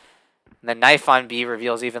 Clean, and the knife on B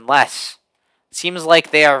reveals even less. Seems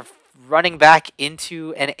like they are running back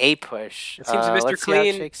into an A push. It seems Mr.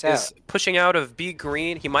 Clean is pushing out of B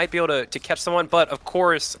green. He might be able to catch someone, but of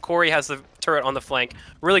course, Corey has the turret on the flank.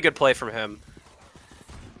 Really good play from him.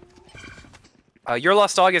 Your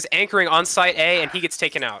lost dog is anchoring on site A, and he gets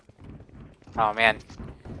taken out. Oh, man.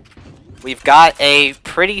 We've got a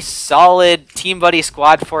pretty solid Team Buddy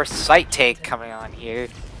Squad Force site take coming on here.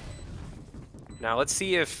 Now, let's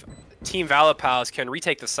see if Team Valapals can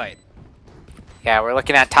retake the site. Yeah, we're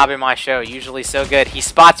looking at top of my show. Usually so good. He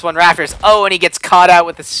spots one Rafters. Oh, and he gets caught out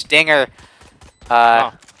with a stinger.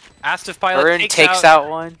 Astif Pilot Burn takes out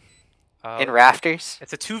one in Rafters.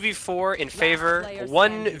 It's a 2v4 in favor.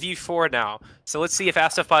 1v4 now. So let's see if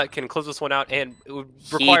Astif Pilot can close this one out, and it would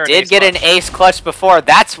require He did get an ace clutch before.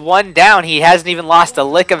 That's one down. He hasn't even lost a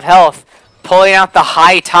lick of health. Pulling out the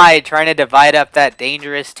high tide, trying to divide up that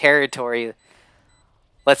dangerous territory.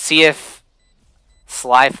 Let's see if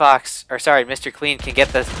Mr. Clean can get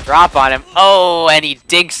the drop on him. Oh, and he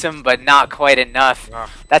dinks him, but not quite enough.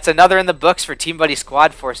 That's another in the books for Team Buddy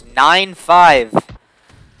Squad Force. 9-5.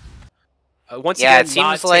 Once again, it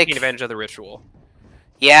seems like taking advantage of the ritual.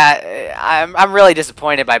 Yeah, I'm really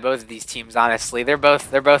disappointed by both of these teams. Honestly, they're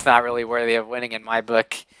both not really worthy of winning in my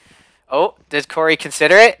book. Oh, did Corey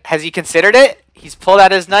consider it? Has he considered it? He's pulled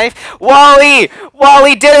out his knife. Wally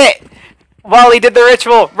did it. Wally did the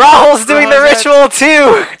ritual. Rahul's doing the ritual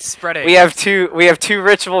too. It's spreading. We have two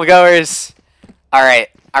ritual goers. All right.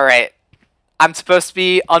 I'm supposed to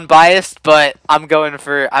be unbiased, but I'm going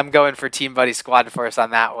for Team Buddy Squad Force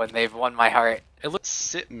on that one. They've won my heart. Let's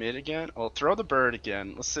sit mid again. Well, throw the bird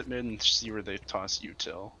again. Let's sit mid and see where they toss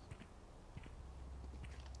util.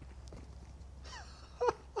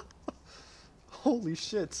 Holy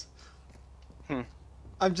shit.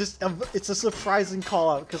 It's a surprising call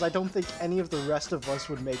out because I don't think any of the rest of us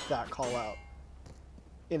would make that call out.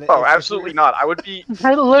 Absolutely not. I would be.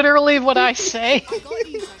 That's literally what I say.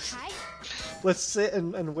 Let's sit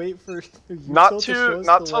and wait for you not to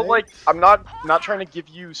like. I'm not trying to give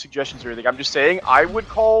you suggestions or anything. I'm just saying I would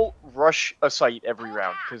call rush a site every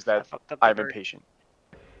round because I'm impatient.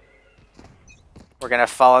 We're gonna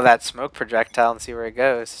follow that smoke projectile and see where it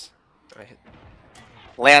goes.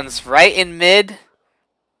 Lands right in mid.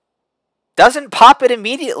 Doesn't pop it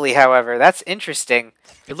immediately, however. That's interesting.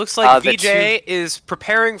 It looks like VJ is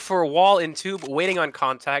preparing for a wall in tube, waiting on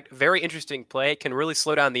contact. Very interesting play. Can really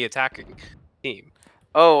slow down the attacking team.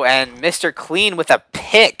 Oh, and Mr. Clean with a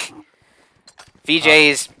pick. VJ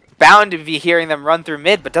is bound to be hearing them run through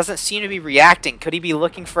mid, but doesn't seem to be reacting. Could he be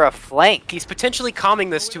looking for a flank? He's potentially calming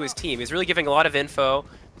this to his team. He's really giving a lot of info.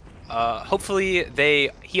 Hopefully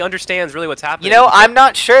he understands really what's happening. You know, I'm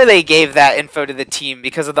not sure they gave that info to the team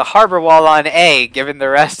because of the harbor wall on A, given the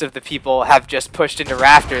rest of the people have just pushed into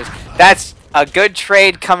Rafters. That's a good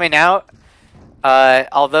trade coming out.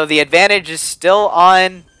 Although the advantage is still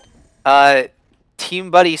on Team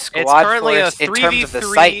Buddy Squad It's currently a Force in terms of the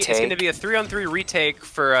site It's take. going to be a 3-on-3 retake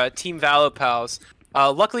for Team Valopals.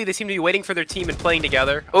 Luckily, they seem to be waiting for their team and playing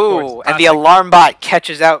together. Ooh, and the alarm bot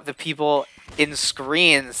catches out the people in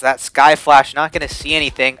screens. That Sky Flash not going to see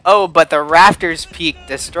anything. Oh, but the Rafters peak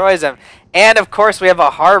destroys him. And of course, we have a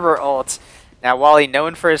Harbor ult. Now, Wally,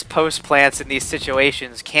 known for his post plants in these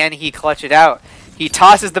situations, can he clutch it out? He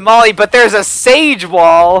tosses the molly, but there's a Sage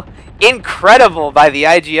Wall. Incredible by the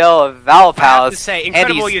IGL of Valopals. I have to say,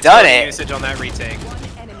 incredible and he's done it. usage on that retake.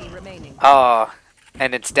 One enemy remaining. Oh,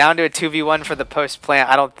 and it's down to a 2v1 for the post plant.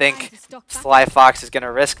 I don't think Sly Fox is going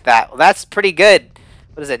to risk that. Well, that's pretty good.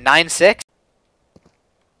 What is it, 9-6?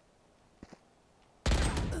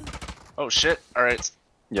 Oh shit! All right.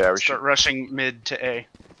 Yeah, we Start should. rushing mid to A.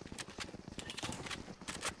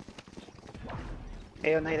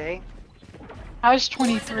 A on 8A. I was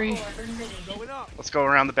 23. Let's go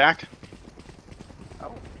around the back.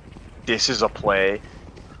 This is a play.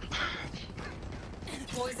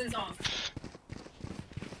 Poison's off.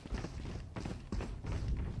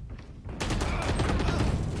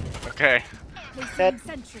 Okay. Dead.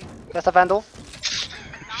 That's a Vandal.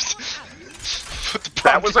 Put the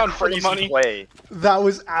That was a down for the crazy money. play. That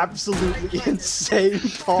was absolutely insane,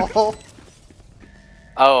 Paul.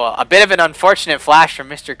 Oh, a bit of an unfortunate flash from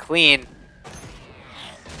Mr. Clean.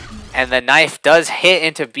 And the knife does hit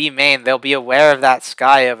into B main. They'll be aware of that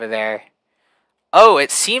Sky over there. Oh,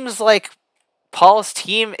 it seems like Paul's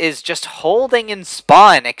team is just holding in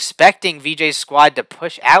spawn, expecting VJ's squad to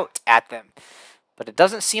push out at them. But it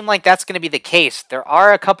doesn't seem like that's going to be the case. There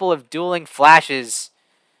are a couple of dueling flashes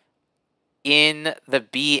in the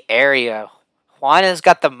B area. Juana's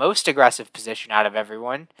got the most aggressive position out of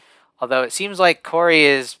everyone. Although it seems like Corey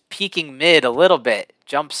is peeking mid a little bit,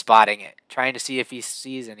 jump spotting it, trying to see if he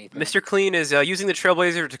sees anything. Mr. Clean is using the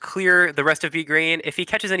Trailblazer to clear the rest of B Green. If he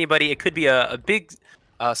catches anybody, it could be a big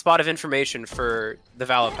spot of information for the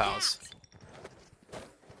Valopals.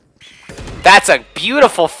 That's a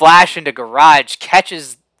beautiful flash into Garage,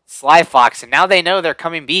 catches Sly Fox, and now they know they're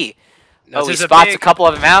coming B. Oh, he spots a couple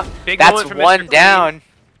of them out. That's one down.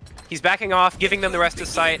 He's backing off, giving them the rest of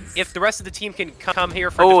sight. If the rest of the team can come here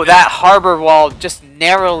for Oh, that Harbor Wall just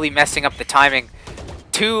narrowly messing up the timing.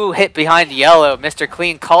 2 hit behind yellow. Mr.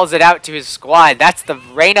 Clean calls it out to his squad. That's the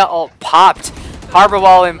Reyna ult popped. Harbor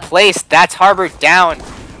Wall in place. That's Harbor down.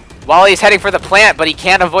 Wally's heading for the plant, but he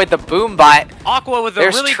can't avoid the boom bot. Aqua with a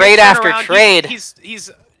There's really trade good after turnaround. trade. He's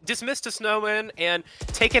dismissed a Snowman and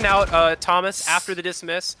taken out Thomas after the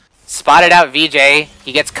dismiss. Spotted out VJ.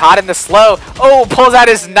 He gets caught in the slow. Oh, pulls out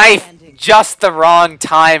his knife. Just the wrong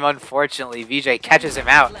time, unfortunately. VJ catches him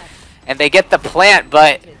out. And they get the plant,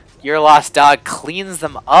 but Your Lost Dog cleans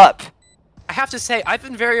them up. I have to say, I've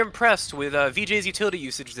been very impressed with VJ's utility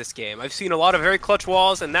usage this game. I've seen a lot of very clutch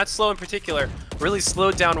walls, and that slow in particular really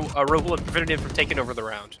slowed down Rahul and prevented him from taking over the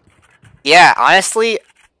round. Yeah, honestly,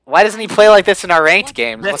 why doesn't he play like this in our ranked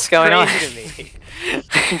games? That's What's going on? crazy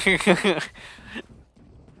to me.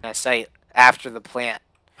 That site after the plant.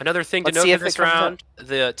 Another thing Let's to note see in if it this comes round,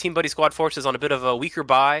 the Team Buddy Squad Force is on a bit of a weaker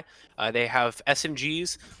buy. They have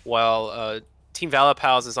SMGs, while Team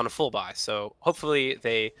Valopals is on a full buy. So hopefully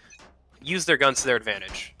they use their guns to their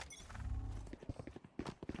advantage.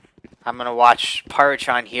 I'm going to watch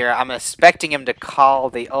Parachon here. I'm expecting him to call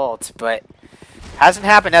the ult, but hasn't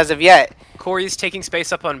happened as of yet. Corey's taking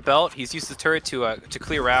space up on Belt. He's used the turret to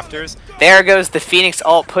clear rafters. There goes the Phoenix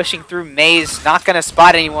ult pushing through Maze. Not going to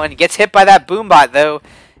spot anyone. Gets hit by that boombot, though.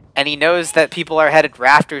 And he knows that people are headed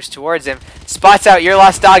rafters towards him. Spots out Your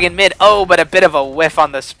Lost Dog in mid. Oh, but a bit of a whiff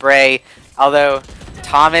on the spray. Although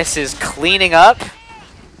Thomas is cleaning up.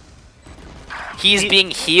 He's being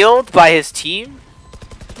healed by his team.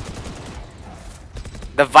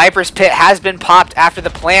 The Viper's Pit has been popped after the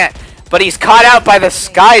plant. But he's caught out by the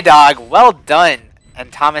Sky Dog. Well done.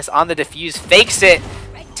 And Thomas on the defuse fakes it.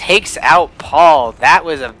 Takes out Paul. That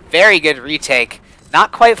was a very good retake.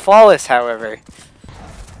 Not quite flawless, however.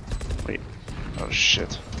 Wait. Oh,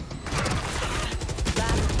 shit.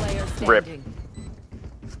 Last player Rip. standing.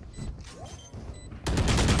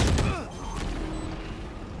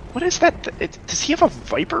 What is that? Does he have a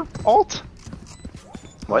Viper ult?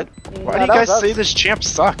 What? Why do you guys say this champ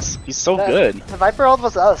sucks? He's so good. The Viper ult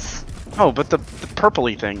was us. Oh, but the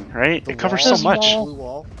purpley thing, right? The It covers wall? so much. Blue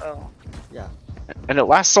wall. Oh. Yeah. And it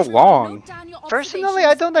lasts so long. Personally,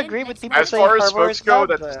 I don't agree with people As saying far as Harbor smokes is go,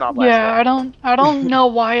 bad, that does but- not last Yeah, long. I don't know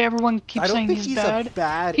why everyone I keeps don't saying think he's he's bad. a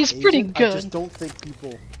bad He's pretty agent, good. I just don't think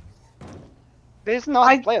people... They just know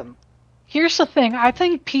how to play him. Here's the thing. I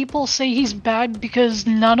think people say he's bad because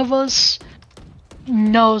none of us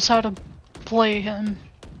knows how to play him.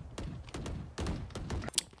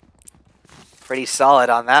 Pretty solid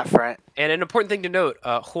on that front. And an important thing to note,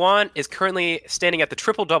 Juan is currently standing at the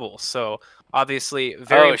triple-double, so obviously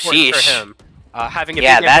very important for him, having a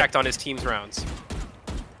big impact on his team's rounds.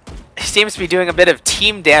 He seems to be doing a bit of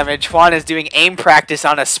team damage. Juan is doing aim practice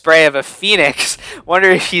on a spray of a Phoenix. Wonder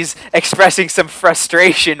if he's expressing some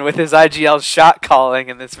frustration with his IGL shot calling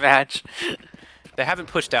in this match. They haven't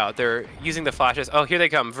pushed out. They're using the flashes. Oh, here they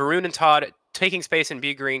come. Varun and Todd taking space in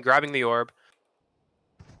B green, grabbing the orb.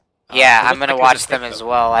 Yeah, I'm gonna watch them as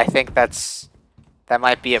well. I think that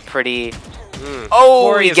might be a pretty...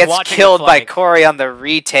 Oh, he gets killed by Corey on the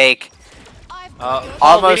retake.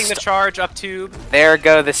 Almost leading the charge up tube. There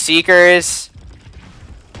go the Seekers.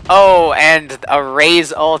 Oh, and a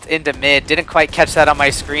Raze ult into mid. Didn't quite catch that on my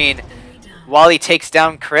screen. Wally takes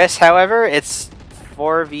down Chris, however. It's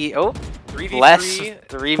 4v... Oh, 3v3. Less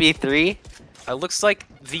 3v3. Looks like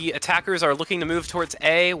the attackers are looking to move towards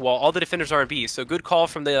A, while all the defenders are in B. So good call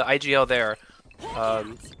from the IGL there.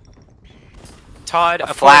 Todd,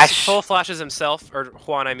 full flashes himself, or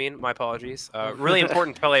Juan, I mean. My apologies. Really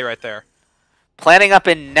important play right there. Planning up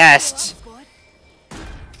in Nest.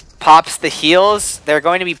 Pops the heals. They're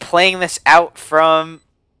going to be playing this out from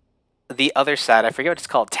the other side. I forget what it's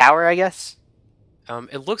called. Tower, I guess?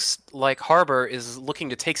 It looks like Harbor is looking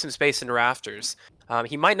to take some space in rafters.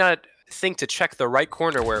 He might not think to check the right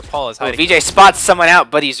corner where Paul is hiding. VJ spots someone out,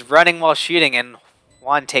 but he's running while shooting, and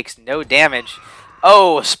Juan takes no damage.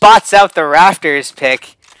 Oh, spots out the rafters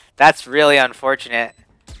pick. That's really unfortunate.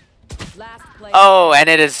 Oh, and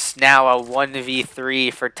it is now a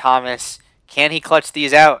 1v3 for Thomas. Can he clutch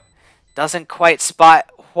these out? Doesn't quite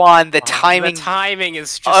spot Juan. The timing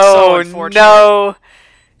is just so unfortunate. Oh,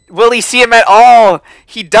 no. Will he see him at all?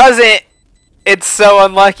 He doesn't. It's so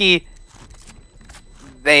unlucky.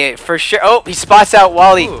 They, for sure. Oh, he spots out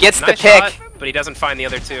Wally. Gets nice the pick. Shot, but he doesn't find the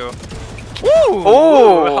other two. Ooh,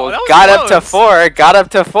 got up to 4. Got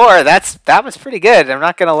up to 4. That was pretty good. I'm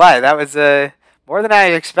not going to lie. That was more than I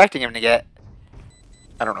was expecting him to get.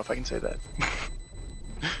 I don't know if I can say that.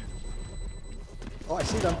 Oh, I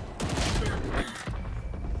see them.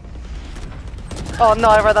 Oh no,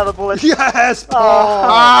 I ran out of bullets. Yes!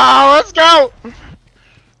 Oh, let's go!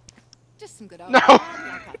 Just some good No!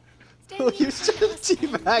 Oh, he was trying to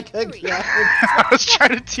teabag again. I was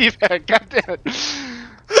trying to teabag, goddammit.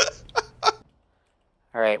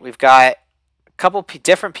 Alright, we've got a couple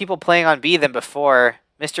different people playing on B than before.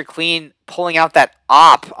 Mr. Clean pulling out that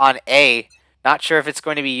op on A. Not sure if it's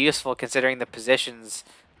going to be useful considering the positions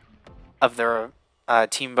of their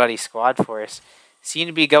Team Buddy squad force. Seem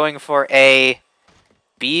to be going for a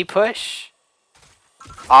B push.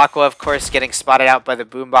 Aqua, of course, getting spotted out by the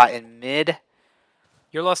Boombot in mid.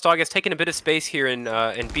 Your Lost Dog has taken a bit of space here in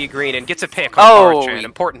B green and gets a pick on Archan.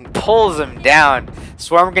 Important. Pulls him down.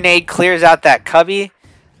 Swarm Grenade clears out that cubby.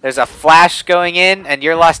 There's a flash going in, and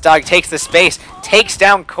Your Lost Dog takes the space, takes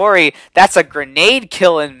down Corey. That's a grenade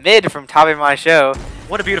kill in mid from Tabe Macho.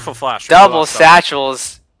 What a beautiful flash. Double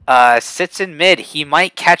satchels. Sits in mid. He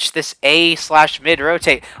might catch this A/mid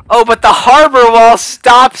rotate. Oh, but the Harbor Wall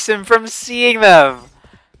stops him from seeing them.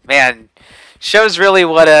 Man, shows really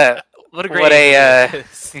what a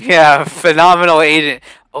yeah, phenomenal agent.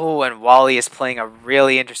 Oh, and Wally is playing a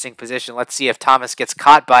really interesting position. Let's see if Thomas gets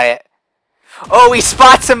caught by it. Oh, he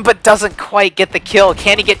spots him but doesn't quite get the kill.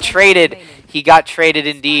 Can he get traded? He got traded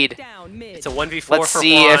indeed. It's a 1v4 Let's for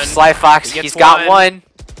see Juan. if Sly Fox, he's got one.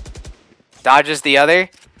 Dodges the other.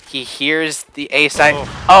 He hears the A side.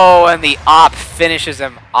 Oh, and the op finishes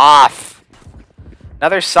him off.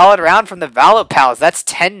 Another solid round from the Valo Pals. That's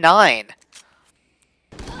 10-9.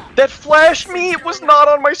 That flashed me! It was not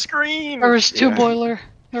on my screen! There was two boiler.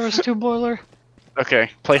 There was two boiler.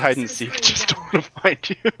 Okay, play hide and seek. Just don't want to find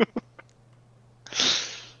you.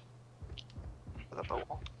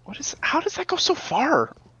 What is? How does that go so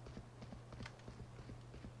far?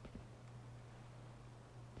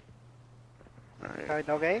 Alright,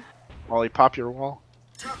 okay. Wally, pop your wall.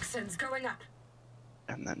 Toxins going up.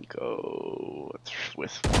 And then go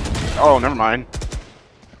with. Oh, never mind.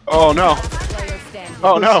 Oh no.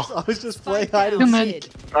 Oh no. I was just playing hide and seek.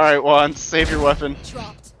 All right, Juan, save your weapon.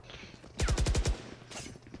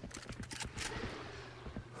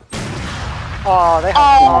 Oh, they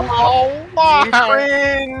have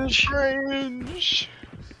cringe!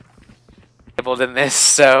 In this,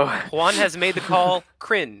 so Juan has made the call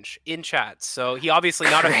cringe in chat, so he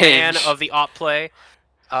obviously not a fan of the op play.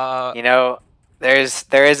 You know, There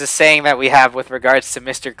is a saying that we have with regards to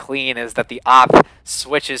Mr. Clean is that the op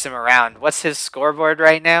switches him around. What's his scoreboard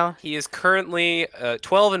right now? He is currently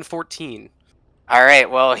 12 and 14. All right,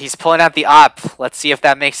 well, he's pulling out the op. Let's see if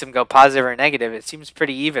that makes him go positive or negative. It seems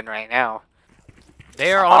pretty even right now.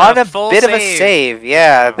 They are on a full bit save. of a save.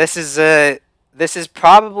 Yeah, this is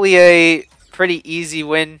probably a pretty easy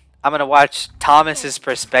win. I'm gonna watch Thomas's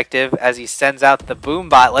perspective as he sends out the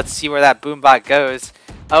boombot. Let's see where that boombot goes.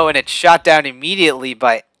 Oh, and it's shot down immediately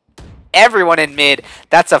by everyone in mid.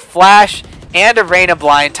 That's a flash and a Reyna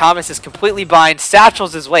blind. Thomas is completely blind.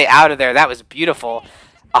 Satchels his way out of there. That was beautiful.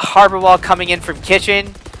 A harbor wall coming in from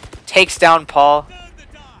kitchen. Takes down Paul.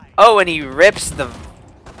 Oh, and he rips the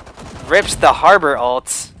harbor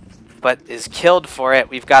ult, but is killed for it.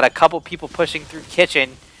 We've got a couple people pushing through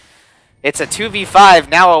kitchen. It's a 2v5,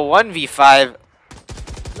 now a 1v5.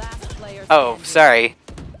 Oh, sorry.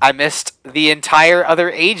 I missed the entire other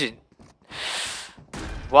agent.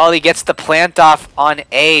 Wally gets the plant off on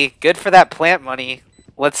A. Good for that plant money.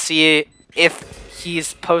 Let's see if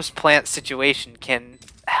his post-plant situation can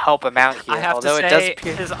help him out here. I have Although to say,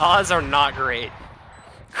 his odds are not great.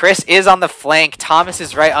 Chris is on the flank. Thomas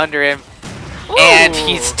is right under him. Ooh. And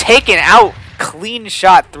he's taken out. Clean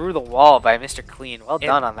shot through the wall by Mr. Clean. Well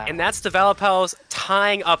done on that. And that's the Valipals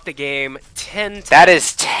tying up the game 10-10. That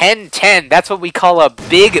is 10-10. That's what we call a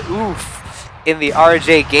big oof in the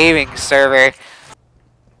RJ Gaming server.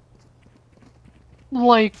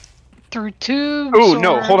 Like through tubes. Ooh,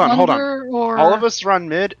 no, hold on. Or... All of us run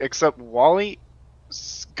mid except Wally.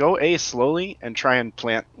 Go A slowly and try and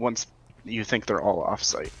plant once you think they're all off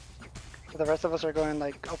site. So the rest of us are going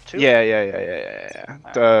like up tube? Yeah.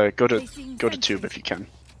 Go to tube if you can.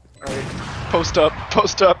 Alright. Post up,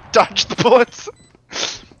 dodge the bullets.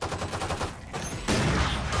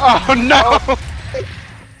 Oh no!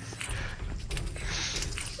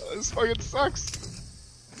 This fucking sucks.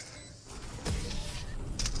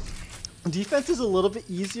 Defense is a little bit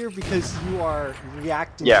easier because you are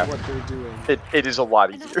reacting to what they're doing. It is a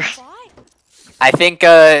lot easier. I think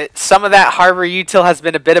some of that harbor util has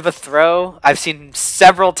been a bit of a throw. I've seen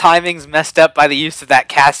several timings messed up by the use of that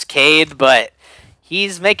cascade, but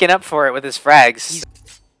he's making up for it with his frags.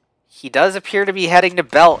 He does appear to be heading to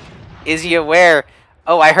belt. Is he aware?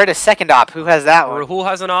 Oh, I heard a second op. Who has that one? Rahul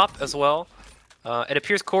has an op as well. It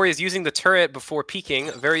appears Corey is using the turret before peeking.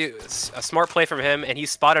 A smart play from him, and he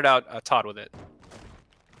spotted out Todd with it.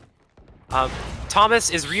 Thomas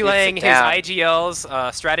is relaying his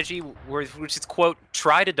IGL's strategy, which is, quote,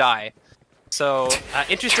 try to die. So,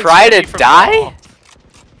 interesting. Try to die?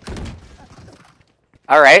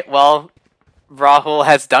 Alright, well, Rahul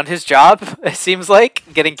has done his job, it seems like,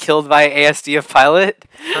 getting killed by ASDF pilot.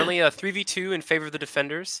 Currently a 3v2 in favor of the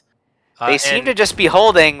defenders. They seem to just be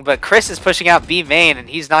holding, but Chris is pushing out B main, and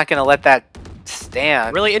he's not going to let that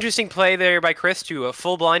stand. Really interesting play there by Chris to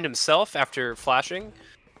full blind himself after flashing.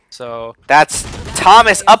 So that's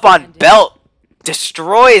Thomas up on belt,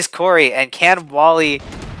 destroys Corey, and can Wally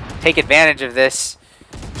take advantage of this?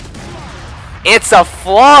 It's a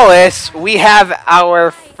flawless. We have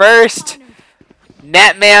our first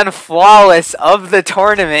Netman flawless of the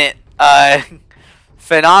tournament.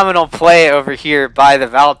 Phenomenal play over here by the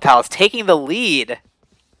Valipals, taking the lead.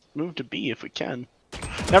 Move to B if we can.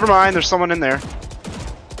 Never mind, there's someone in there.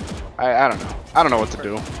 I don't know. I don't know what to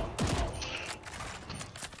do.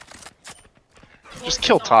 Just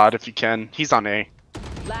kill Todd if you can. He's on A.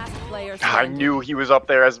 I knew he was up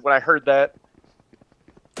there as when I heard that.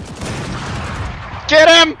 Get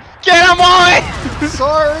him! Get him, Wally!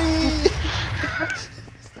 Sorry!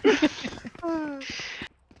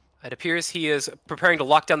 It appears he is preparing to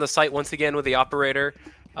lock down the site once again with the operator.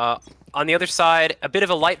 On the other side, a bit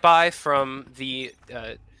of a light buy from the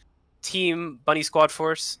team Bunny Squad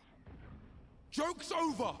Force. Joke's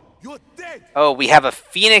over! You're dead! Oh, we have a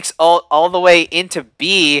Phoenix ult all the way into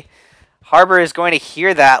B. Harbor is going to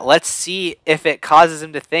hear that. Let's see if it causes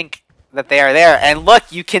him to think that they are there. And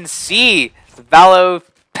look, you can see the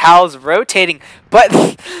Valipals rotating, but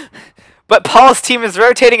Paul's team is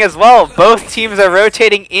rotating as well. Both teams are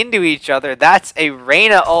rotating into each other. That's a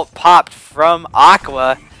Reyna ult popped from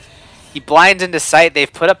Aqua. He blinds into sight.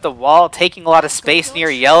 They've put up the wall, taking a lot of space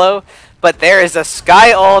near yellow. But there is a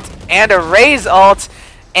Sky ult and a Raze ult.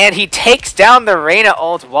 And he takes down the Reyna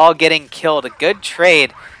ult while getting killed. A good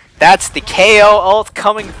trade. That's the KO ult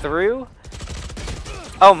coming through.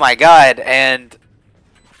 Oh my god. And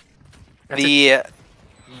the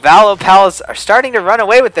Valipals are starting to run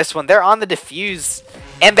away with this one. They're on the defuse.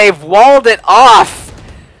 And they've walled it off.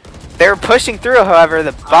 They're pushing through, however.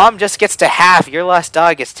 The bomb just gets to half. Your last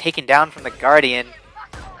dog gets taken down from the Guardian.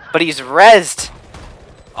 But he's rezzed.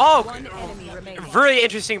 Oh! really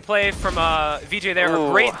interesting play from VJ there. Ooh.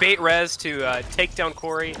 A great bait res to take down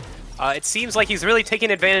Corey. It seems like he's really taking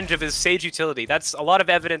advantage of his Sage utility. That's a lot of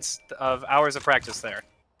evidence of hours of practice there.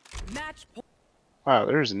 Wow,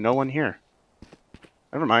 there's no one here.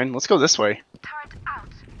 Never mind, let's go this way.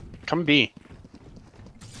 Come B.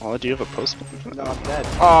 Oh, do you have a post? No, I'm dead.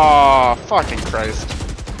 Oh, fucking Christ.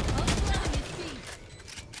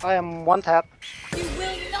 I am one tap.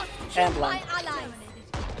 And blind.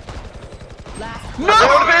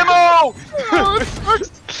 No!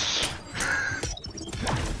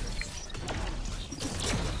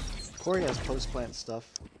 Corey has post plant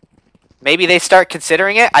stuff. Maybe they start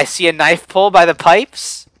considering it. I see a knife pull by the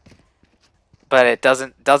pipes, but it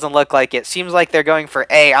doesn't look like it. Seems like they're going for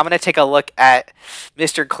A. I'm gonna take a look at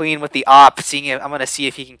Mr. Clean with the op, seeing if I'm gonna see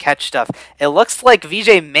if he can catch stuff. It looks like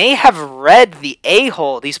VJ may have read the A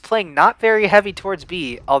hold. He's playing not very heavy towards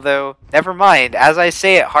B, although never mind. As I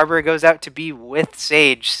say it, Harbor goes out to B with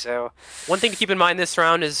Sage. So one thing to keep in mind this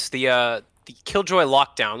round is the Killjoy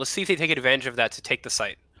lockdown. Let's see if they take advantage of that to take the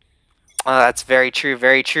site. That's very true,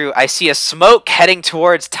 very true. I see a smoke heading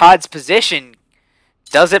towards Todd's position.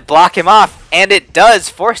 Does it block him off? And it does.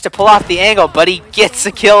 Forced to pull off the angle, but he gets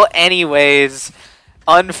a kill anyways.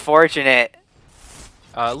 Unfortunate.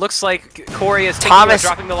 Looks like Corey is Thomas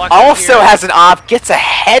dropping the lockdown also here. has an op, gets a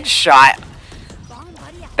headshot.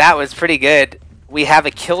 That was pretty good. We have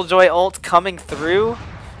a Killjoy ult coming through,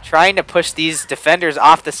 trying to push these defenders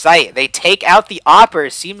off the site. They take out the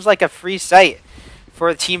Opper. Seems like a free site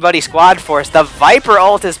for the Team Buddy Squad Force. The Viper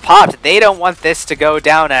ult is popped. They don't want this to go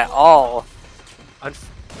down at all.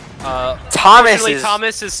 Thomas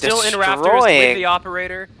is still in Raptors destroying. with the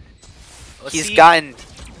operator. He's gotten...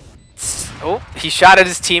 Oh, he shot at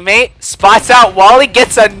his teammate. Spots out Wally,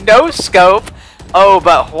 gets a no-scope. Oh,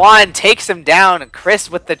 but Juan takes him down. Chris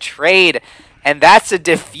with the trade. And that's a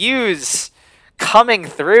defuse coming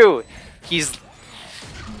through. He's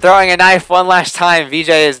throwing a knife one last time. VJ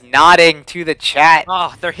is nodding to the chat.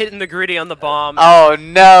 Oh, they're hitting the gritty on the bomb. Oh,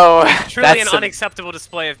 no. Truly an unacceptable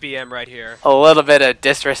display of BM right here. A little bit of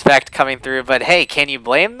disrespect coming through, but hey, can you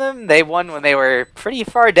blame them? They won when they were pretty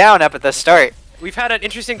far down up at the start. We've had an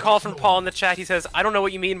interesting call from Paul in the chat. He says, I don't know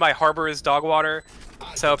what you mean by Harbor is dog water.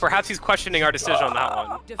 So perhaps he's questioning our decision on that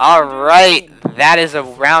one. All right, that is a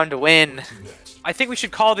round win. I think we should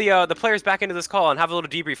call the players back into this call and have a little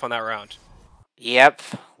debrief on that round. Yep,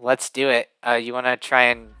 let's do it. You want to try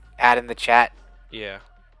and add in the chat? Yeah.